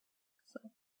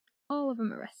 So, all of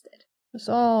them arrested. It's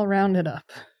all rounded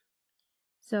up.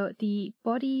 So the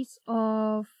bodies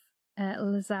of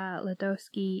Lazar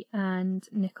Ladowski and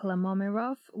Nikola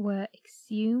Momirov were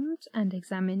exhumed and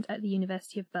examined at the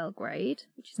University of Belgrade,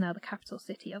 which is now the capital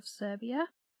city of Serbia.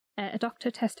 A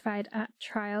doctor testified at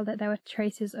trial that there were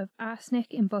traces of arsenic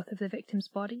in both of the victims'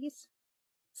 bodies.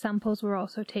 Samples were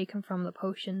also taken from the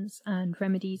potions and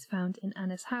remedies found in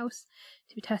Anna's house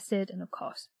to be tested, and of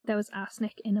course, there was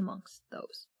arsenic in amongst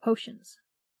those potions.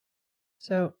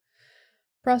 So,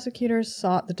 prosecutors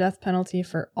sought the death penalty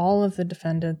for all of the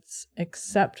defendants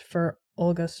except for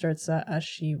Olga Sturza as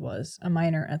she was a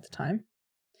minor at the time.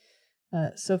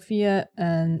 Sofia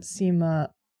and Sima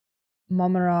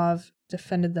Momirov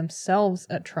defended themselves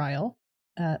at trial.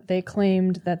 They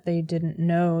claimed that they didn't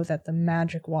know that the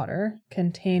magic water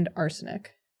contained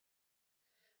arsenic,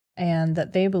 and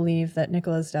that they believed that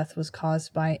Nikola's death was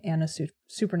caused by Anna's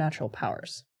supernatural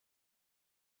powers.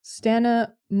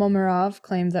 Stana Momirov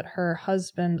claimed that her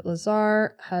husband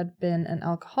Lazar had been an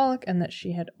alcoholic and that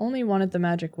she had only wanted the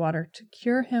magic water to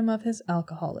cure him of his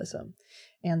alcoholism,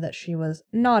 and that she was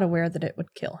not aware that it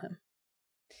would kill him.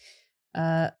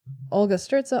 Olga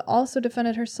Sturza also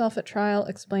defended herself at trial,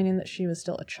 explaining that she was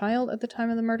still a child at the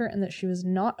time of the murder and that she was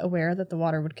not aware that the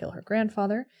water would kill her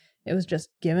grandfather. It was just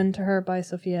given to her by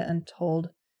Sofia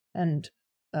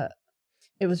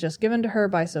it was just given to her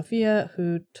by Sofia,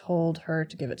 who told her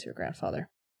to give it to her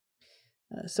grandfather.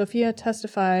 Sofia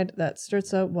testified that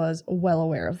Sturza was well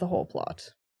aware of the whole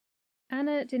plot.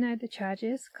 Anna denied the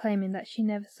charges, claiming that she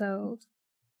never sold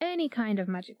any kind of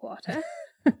magic water,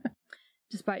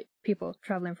 despite people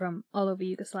traveling from all over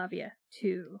Yugoslavia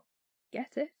to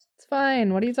get it. It's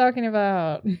fine. What are you talking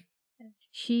about?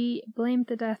 She blamed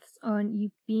the deaths on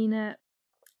Yubina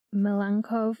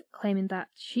Milankov, claiming that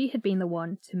she had been the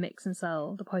one to mix and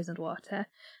sell the poisoned water,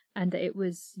 and that it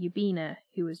was Yubina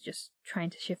who was just trying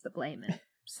to shift the blame and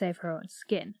save her own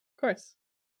skin. Of course.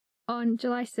 On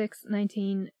July 6,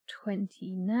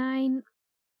 1929,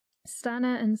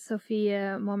 Stana and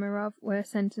Sofia Momirov were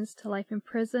sentenced to life in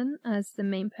prison as the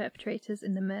main perpetrators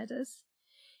in the murders.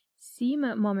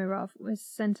 Sima Momirov was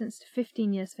sentenced to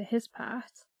 15 years for his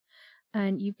part,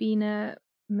 and Yubina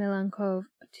Milankov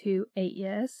to 8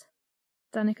 years.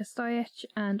 Danica Stojic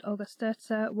and Olga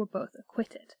Sturza were both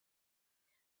acquitted.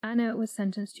 Anna was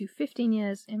sentenced to 15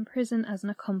 years in prison as an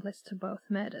accomplice to both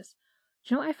murders.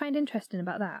 Do you know what I find interesting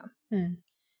about that?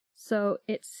 So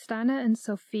it's Stana and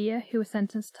Sofia who were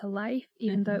sentenced to life,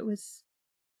 even though it was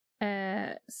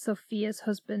Sofia's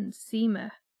husband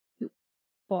Sima who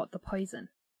bought the poison.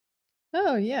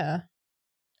 Oh, yeah.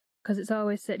 Because it's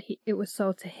always said it was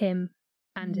sold to him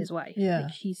and his wife. Yeah.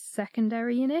 Like she's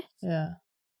secondary in it. Yeah.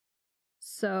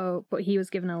 So, but he was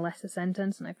given a lesser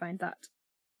sentence, and I find that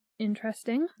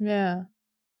interesting. Yeah.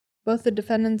 Both the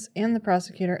defendants and the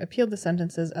prosecutor appealed the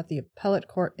sentences at the appellate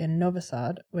court in Novi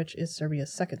Sad, which is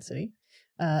Serbia's second city.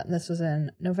 This was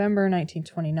in November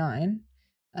 1929,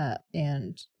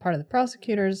 and part of the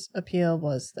prosecutor's appeal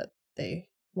was that they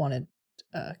wanted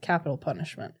capital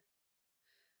punishment.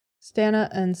 Stana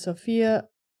and Sofia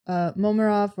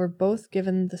Momirov were both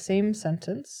given the same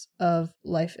sentence of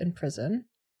life in prison.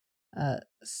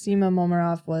 Sima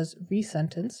Momirov was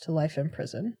resentenced to life in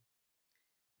prison.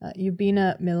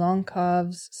 Yubina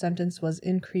Milankov's sentence was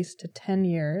increased to 10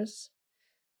 years.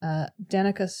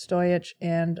 Danica Stojic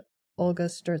and Olga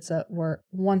Sturza were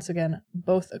once again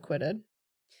both acquitted.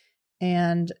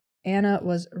 And Anna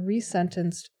was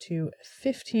resentenced to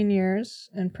 15 years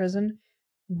in prison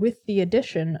with the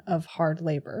addition of hard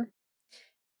labor.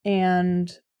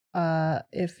 And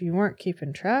if you weren't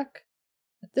keeping track,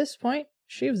 at this point,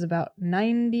 she was about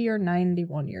 90 or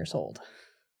 91 years old.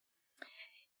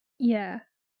 Yeah.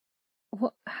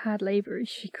 What hard labor is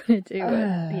she going to do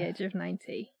at the age of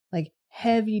 90? Like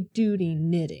heavy duty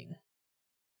knitting.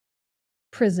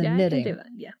 Prison knitting. I can do that,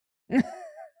 yeah.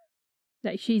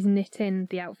 Like she's knitting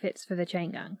the outfits for the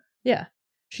chain gang. Yeah.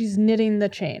 She's knitting the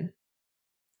chain.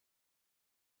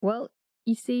 Well,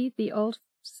 you see, the old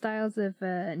styles of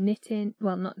knitting,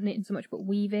 well, not knitting so much, but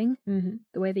weaving,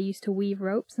 the way they used to weave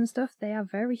ropes and stuff, they are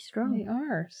very strong. They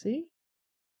are, see?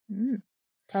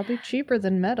 Probably cheaper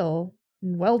than metal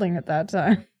and welding at that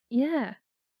time. Yeah.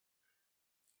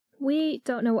 We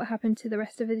don't know what happened to the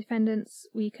rest of the defendants.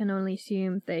 We can only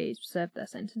assume they served their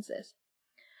sentences.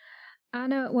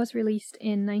 Anna was released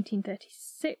in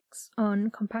 1936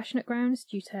 on compassionate grounds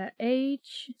due to her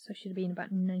age, so she'd have been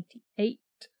about 98.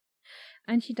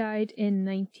 And she died in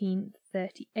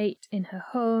 1938 in her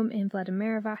home in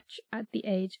Vladimirovac at the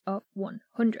age of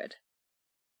 100.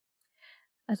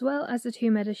 As well as the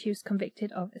two murders she was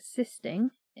convicted of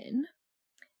assisting in,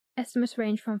 estimates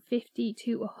range from 50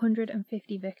 to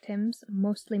 150 victims,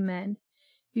 mostly men,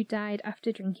 who died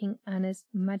after drinking Anna's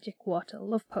magic water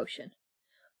love potion.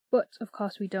 But, of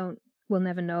course, we'll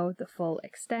never know the full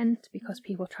extent because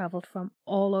people travelled from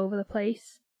all over the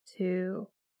place to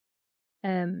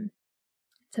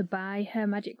buy her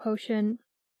magic potion.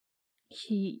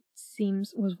 She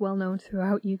was well known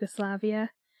throughout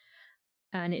Yugoslavia,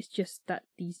 and it's just that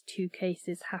these two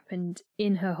cases happened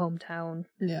in her hometown.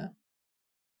 Yeah.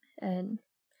 And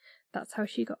that's how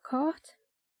she got caught.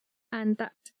 And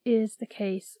that is the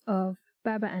case of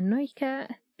Baba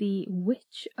Annoika, the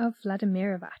Witch of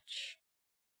Vladimirovac.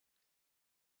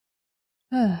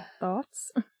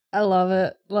 Thoughts? I love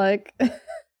it. Like,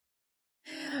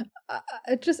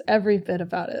 just every bit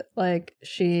about it. Like,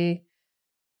 she's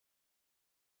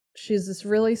this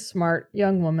really smart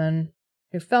young woman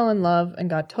who fell in love and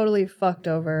got totally fucked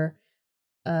over,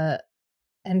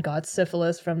 and got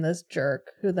syphilis from this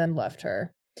jerk who then left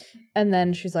her. And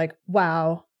then she's like,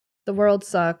 wow, the world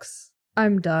sucks.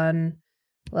 I'm done.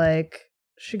 Like,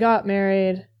 she got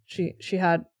married. She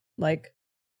had, like,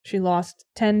 she lost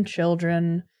 10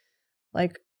 children.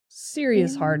 Like,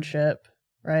 serious hardship,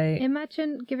 right?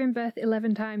 Imagine giving birth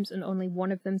 11 times and only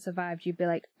one of them survived. You'd be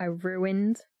like, I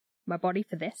ruined my body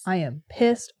for this. I am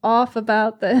pissed off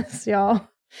about this, y'all.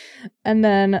 And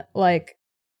then, like,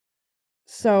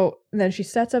 so then she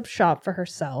sets up shop for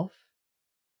herself.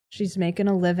 She's making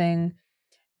a living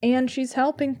and she's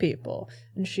helping people.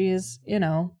 And she's, you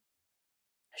know,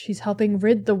 she's helping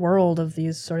rid the world of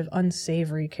these sort of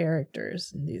unsavory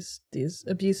characters and these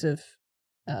abusive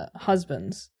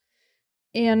husbands.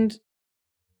 And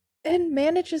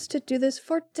manages to do this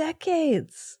for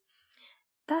decades.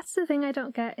 That's the thing I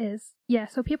don't get is, yeah,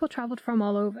 so people traveled from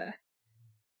all over.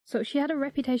 So she had a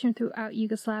reputation throughout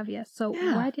Yugoslavia. So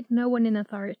why did no one in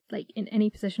authority, like in any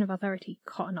position of authority,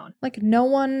 cotton on? Like, no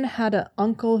one had an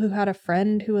uncle who had a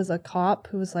friend who was a cop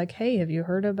who was like, hey, have you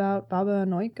heard about Baba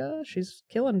Anoika? She's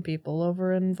killing people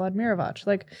over in Vladimirovac.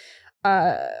 Like,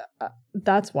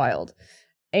 that's wild.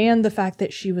 And the fact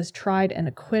that she was tried and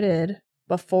acquitted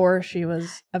before she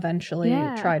was eventually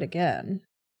tried again.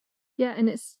 Yeah, and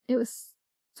it was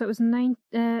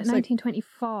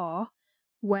 1924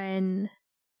 when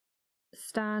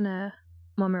Stana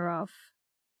Momirov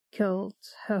killed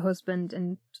her husband,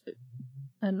 and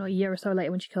I don't know, a year or so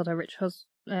later when she killed her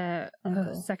her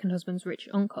second husband's rich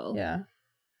uncle. Yeah.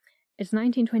 It's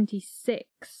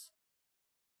 1926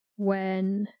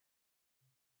 when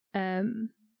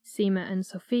Sima and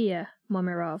Sofia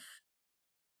Momirov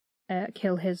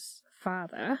kill his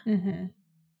father. Mm-hmm.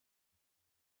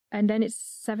 And then it's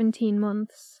 17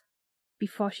 months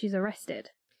before she's arrested.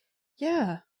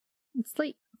 Yeah. It's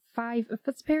like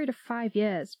it's a period of 5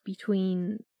 years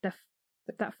between that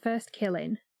first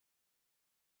killing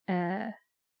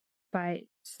by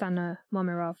Stana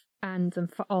Momirov and them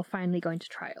all finally going to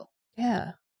trial.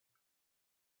 Yeah.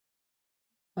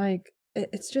 Like,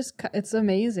 it's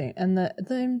amazing. And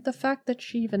the fact that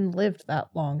she even lived that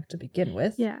long to begin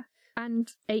with. Yeah. And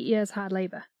 8 years hard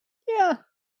labor. Yeah.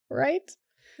 Right?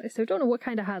 So I don't know what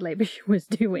kind of hard labor she was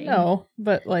doing. No,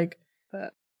 but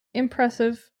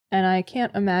impressive. And I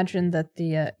can't imagine that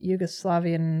the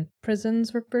Yugoslavian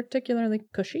prisons were particularly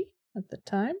cushy at the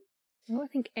time. Well, I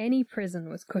think any prison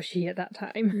was cushy at that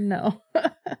time. No.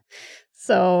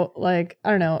 So, like, I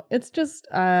don't know. It's just,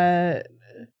 I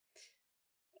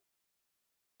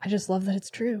just love that it's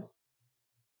true.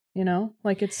 You know?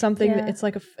 Like, it's something, it's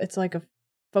like a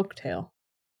folktale.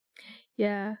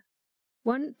 Yeah.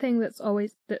 One thing that sort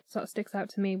of sticks out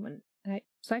to me when I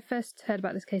first heard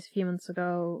about this case a few months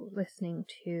ago listening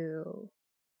to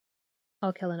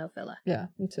All Killer No Filler. Yeah,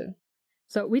 me too.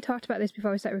 So we talked about this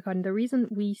before we started recording. The reason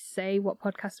we say what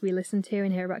podcasts we listen to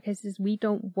and hear about cases is we're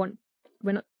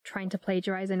not trying to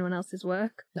plagiarize anyone else's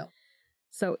work. No.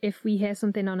 So if we hear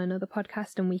something on another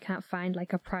podcast and we can't find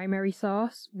like a primary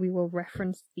source, we will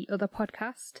reference the other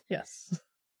podcast. Yes.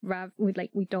 We're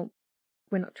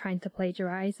not trying to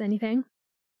plagiarize anything.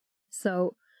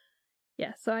 So,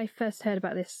 yeah, so I first heard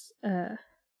about this a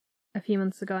few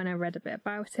months ago and I read a bit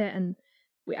about it, and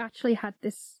we actually had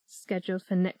this scheduled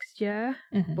for next year,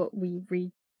 but we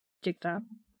rejigged our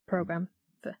program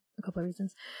for a couple of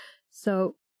reasons.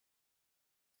 So,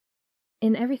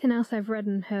 in everything else I've read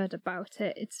and heard about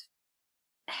it, it's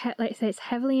like I say, it's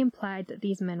heavily implied that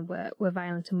these men were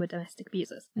violent and were domestic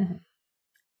abusers. Mm-hmm.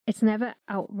 It's never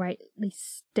outrightly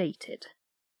stated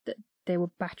that they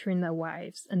were battering their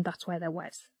wives and that's why their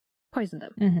wives poisoned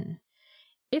them. Mm-hmm.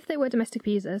 If they were domestic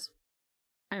abusers,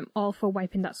 I'm all for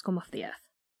wiping that scum off the earth.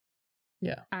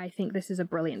 Yeah. I think this is a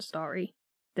brilliant story.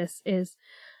 This is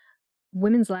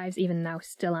women's lives even now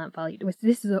still aren't valued.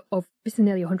 This is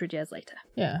nearly 100 years later.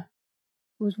 Yeah.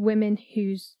 It was women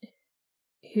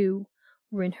who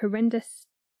were in horrendous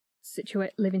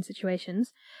living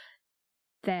situations.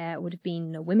 There would have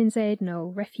been no women's aid, no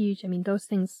refuge. I mean, those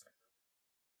things,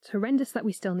 it's horrendous that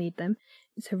we still need them.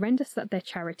 It's horrendous that they're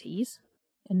charities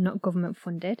and not government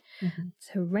funded. Mm-hmm. It's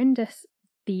horrendous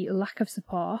the lack of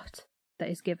support that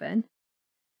is given.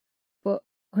 But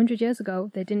 100 years ago,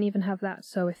 they didn't even have that.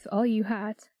 So if all you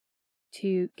had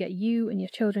to get you and your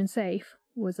children safe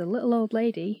was a little old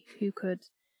lady who could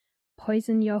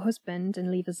poison your husband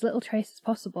and leave as little trace as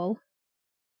possible,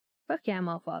 fuck yeah, I'm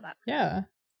all for that. Yeah,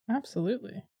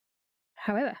 absolutely.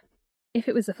 However, if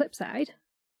it was the flip side,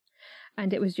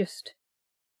 and it was just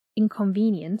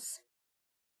inconvenience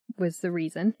was the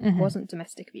reason, wasn't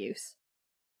domestic abuse,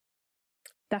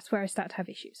 that's where I start to have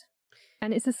issues.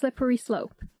 And it's a slippery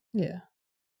slope. Yeah.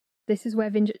 This is where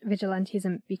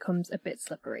vigilantism becomes a bit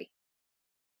slippery.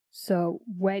 So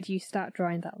where do you start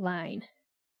drawing that line?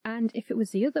 And if it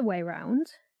was the other way round,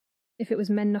 if it was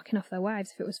men knocking off their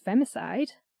wives, if it was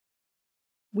femicide,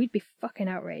 we'd be fucking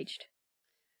outraged.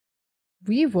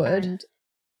 We would. And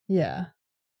yeah.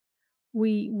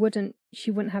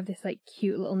 She wouldn't have this like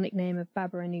cute little nickname of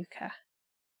Baba Anuka.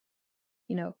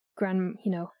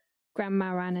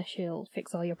 Grandma Anna, she'll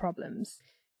fix all your problems.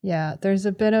 Yeah, there's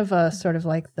a bit of a sort of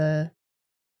like the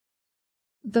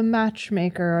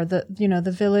matchmaker, or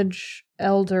the village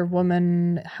elder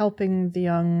woman helping the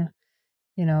young,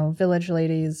 village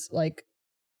ladies, like,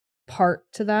 part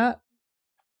to that.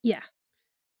 Yeah.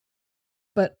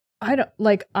 But I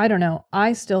don't know.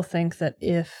 I still think that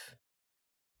if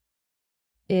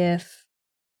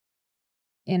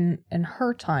in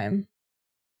her time,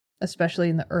 especially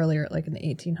in the earlier, like in the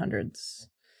 1800s,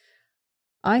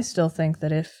 I still think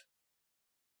that if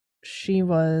she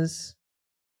was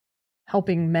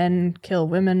helping men kill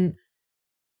women,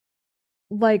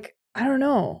 like, I don't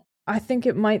know, I think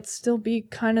it might still be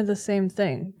kind of the same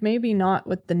thing. Maybe not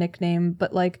with the nickname,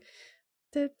 but like,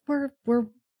 were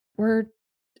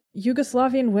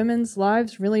Yugoslavian women's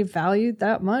lives really valued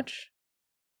that much?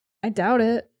 I doubt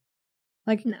it.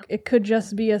 Like, no. It could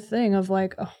just be a thing of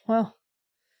like, oh, well,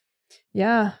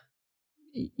 yeah,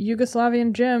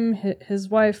 Yugoslavian Jim, his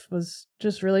wife was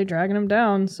just really dragging him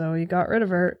down, so he got rid of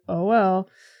her. Oh, well.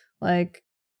 Like,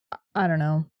 I don't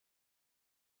know.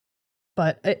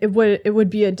 But it would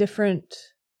be a different,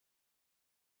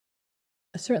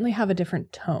 certainly have a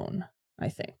different tone, I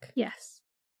think. Yes.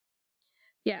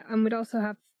 Yeah, and we'd also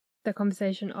have the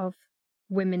conversation of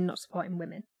women not supporting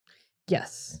women.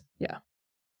 Yes. Yeah.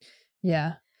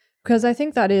 Yeah. Because I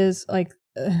think that is, like,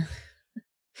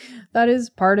 that is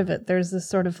part of it. There's this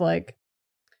sort of, like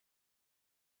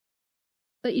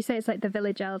you say, it's like the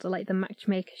village elder, like the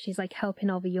matchmaker. She's like helping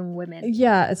all the young women.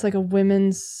 Yeah, it's like a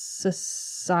women's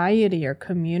society or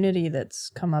community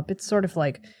that's come up. It's sort of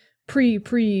like pre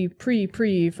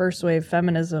first wave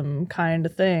feminism kind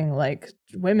of thing, like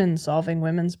women solving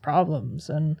women's problems,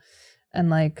 and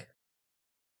like,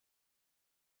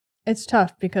 it's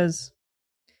tough because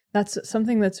that's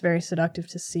something that's very seductive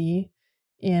to see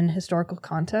in historical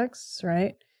contexts,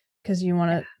 right? Because you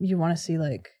want to see,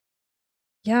 like,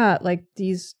 yeah, like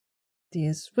these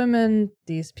women,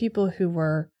 these people who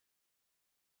were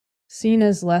seen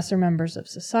as lesser members of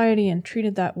society and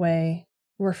treated that way,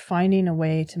 were finding a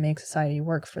way to make society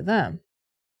work for them.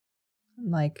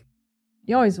 Like,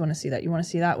 you always want to see that. You want to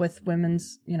see that with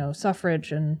women's,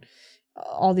 suffrage and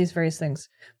all these various things.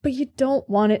 But you don't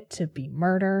want it to be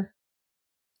murder.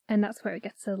 And that's where it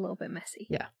gets a little bit messy.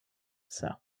 Yeah. So,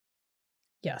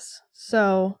 yes.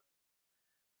 So,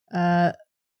 that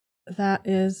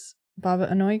is Baba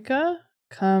Anoika.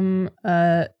 Come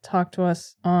talk to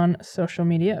us on social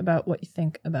media about what you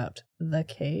think about the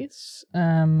case.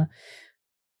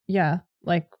 Yeah,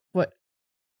 like, what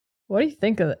do you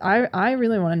think of it? I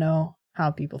really want to know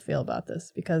how people feel about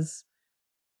this, because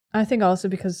I think also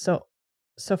because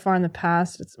so far in the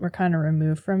past we're kind of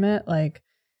removed from it. Like,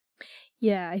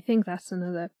 yeah, I think that's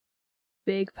another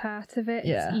big part of it.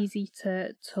 Yeah. It's easy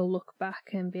to look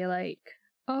back and be like,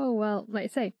 oh, well, like I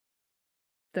say,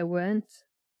 there weren't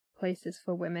places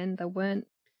for women. There wasn't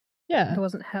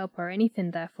help or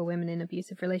anything there for women in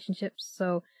abusive relationships.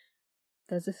 So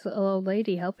there's this little old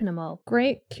lady helping them all.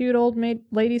 Great, cute old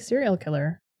lady serial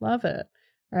killer. Love it.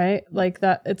 Right? Like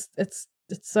that. It's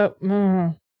so.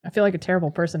 I feel like a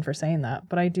terrible person for saying that,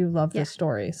 but I do love this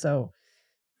story. So.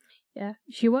 Yeah,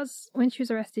 when she was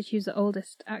arrested, she was the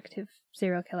oldest active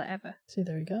serial killer ever. See,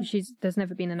 there you go. There's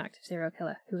never been an active serial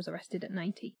killer who was arrested at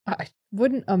 90. I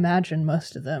wouldn't imagine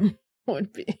most of them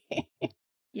would be.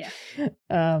 Yeah.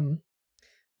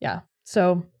 Yeah.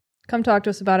 So come talk to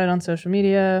us about it on social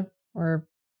media or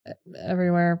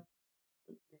everywhere.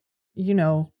 You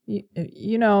know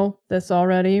this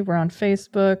already. We're on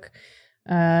Facebook,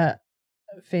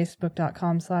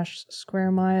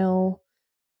 facebook.com/Square Mile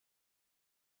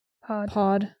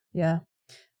Pod. Yeah.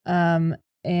 And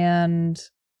on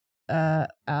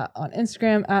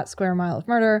Instagram @Square Mile of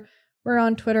Murder. We're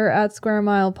on Twitter @Square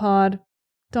Mile Pod.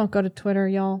 Don't go to Twitter,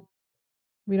 y'all.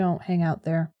 We don't hang out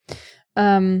there.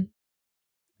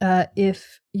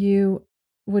 If you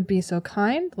would be so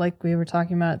kind, like we were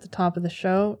talking about at the top of the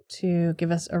show, to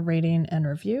give us a rating and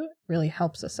review, it really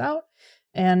helps us out.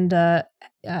 And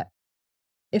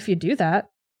if you do that,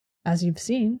 as you've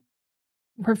seen,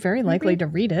 we're very likely to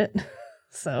read it.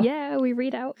 So yeah, we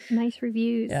read out nice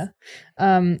reviews. yeah.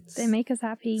 They make us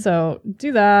happy. So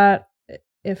do that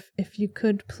if you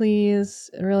could, please.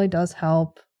 It really does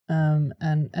help.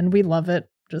 And we love it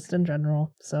just in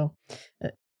general. So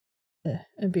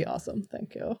it'd be awesome.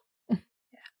 Thank you.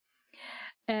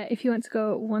 If you want to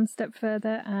go one step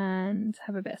further and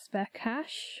have a bit of spare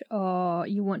cash, or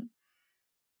you want,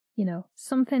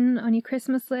 something on your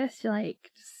Christmas list, you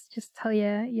like just tell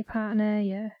your partner,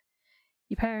 your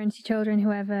parents, your children,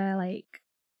 whoever, like,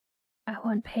 I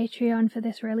want Patreon for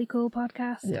this really cool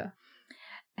podcast. Yeah.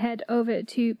 Head over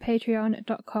to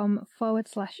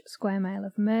patreon.com/Square Mile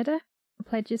of Murder.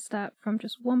 Pledges start from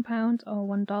just £1 or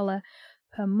 $1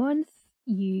 per month.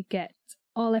 You get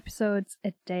all episodes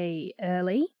a day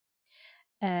early.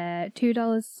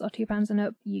 $2 or £2 and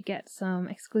up, you get some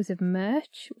exclusive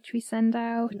merch, which we send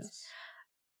out. Yes.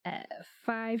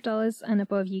 $5 and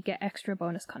above, you get extra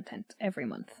bonus content every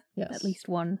month. Yes. At least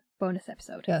one bonus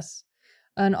episode. Yes.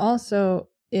 And also,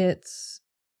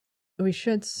 we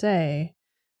should say,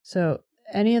 so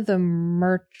any of the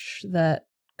merch that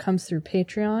comes through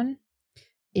Patreon,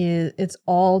 it's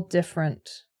all different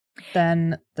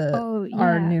than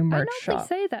our new merch shop. I don't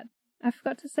say that. I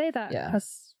forgot to say that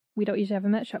because we don't usually have a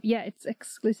merch shop. Yeah, it's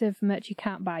exclusive merch. You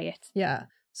can't buy it. Yeah.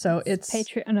 So it's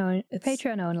Patreon only.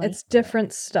 It's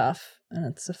different stuff, and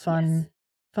it's a fun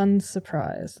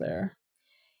surprise there.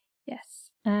 Yes.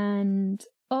 And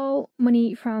all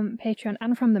money from Patreon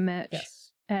and from the merch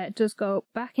does go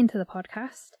back into the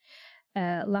podcast.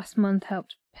 Last month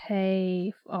helped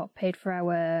paid for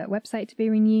our website to be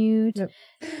renewed. Yep.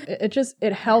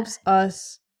 It helps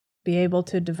us be able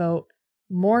to devote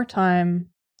more time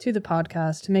to the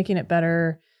podcast, to making it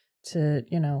better, to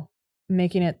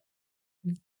making it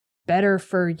better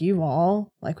for you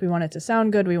all. Like, we want it to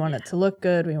sound good, we want it to look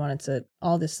good, we want it to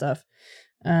all this stuff.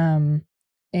 And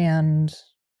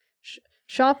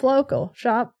shop local,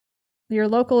 shop your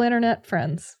local internet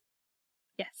friends.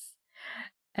 Yes.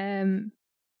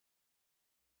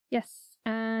 Yes,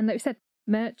 and like we said,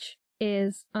 merch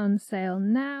is on sale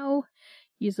now.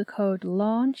 Use the code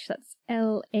LAUNCH, that's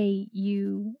LAUNCH,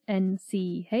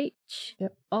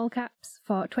 all caps,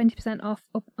 for 20% off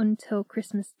up until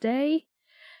Christmas Day.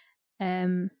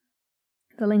 The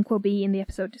link will be in the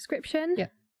episode description. Yeah.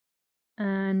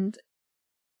 And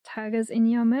tag us in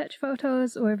your merch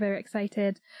photos. We're very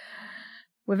excited.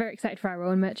 We're very excited for our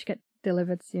own merch to get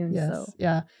delivered soon. Yes. So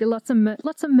yeah. There'll be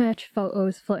lots of merch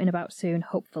photos floating about soon,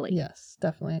 hopefully. Yes,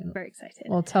 definitely. Very excited.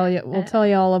 We'll tell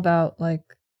you all about like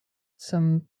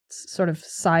some sort of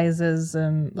sizes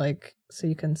and like so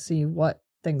you can see what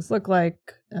things look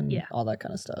like and all that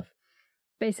kind of stuff.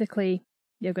 Basically,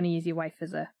 you're going to use your wife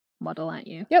as a model, aren't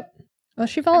you? Yep. Well,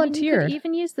 she volunteered. You could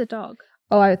even use the dog.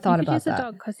 Oh, I thought about that. You could use the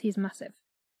dog because he's massive.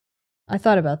 I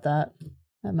thought about that.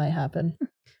 That might happen.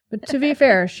 But to be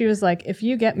fair, she was like, if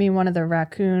you get me one of the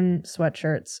raccoon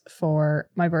sweatshirts for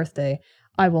my birthday,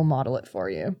 I will model it for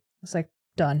you. It's like,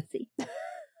 done.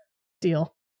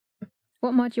 Deal.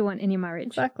 What mod do you want in your marriage?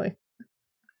 Exactly.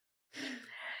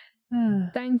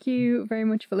 Thank you very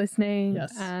much for listening.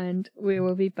 Yes. And we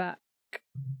will be back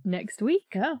next week.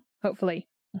 Yeah. Hopefully.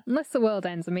 Unless the world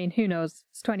ends. I mean, who knows?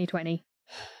 It's 2020.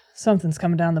 Something's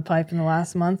coming down the pipe in the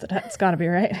last month. It's got to be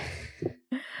right.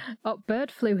 Oh,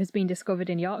 bird flu has been discovered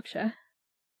in Yorkshire.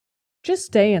 Just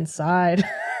stay inside.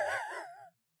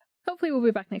 Hopefully we'll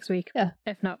be back next week. Yeah.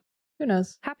 If not, who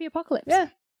knows? Happy apocalypse. Yeah.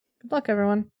 Good luck,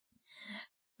 everyone.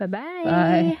 Bye-bye.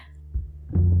 Bye.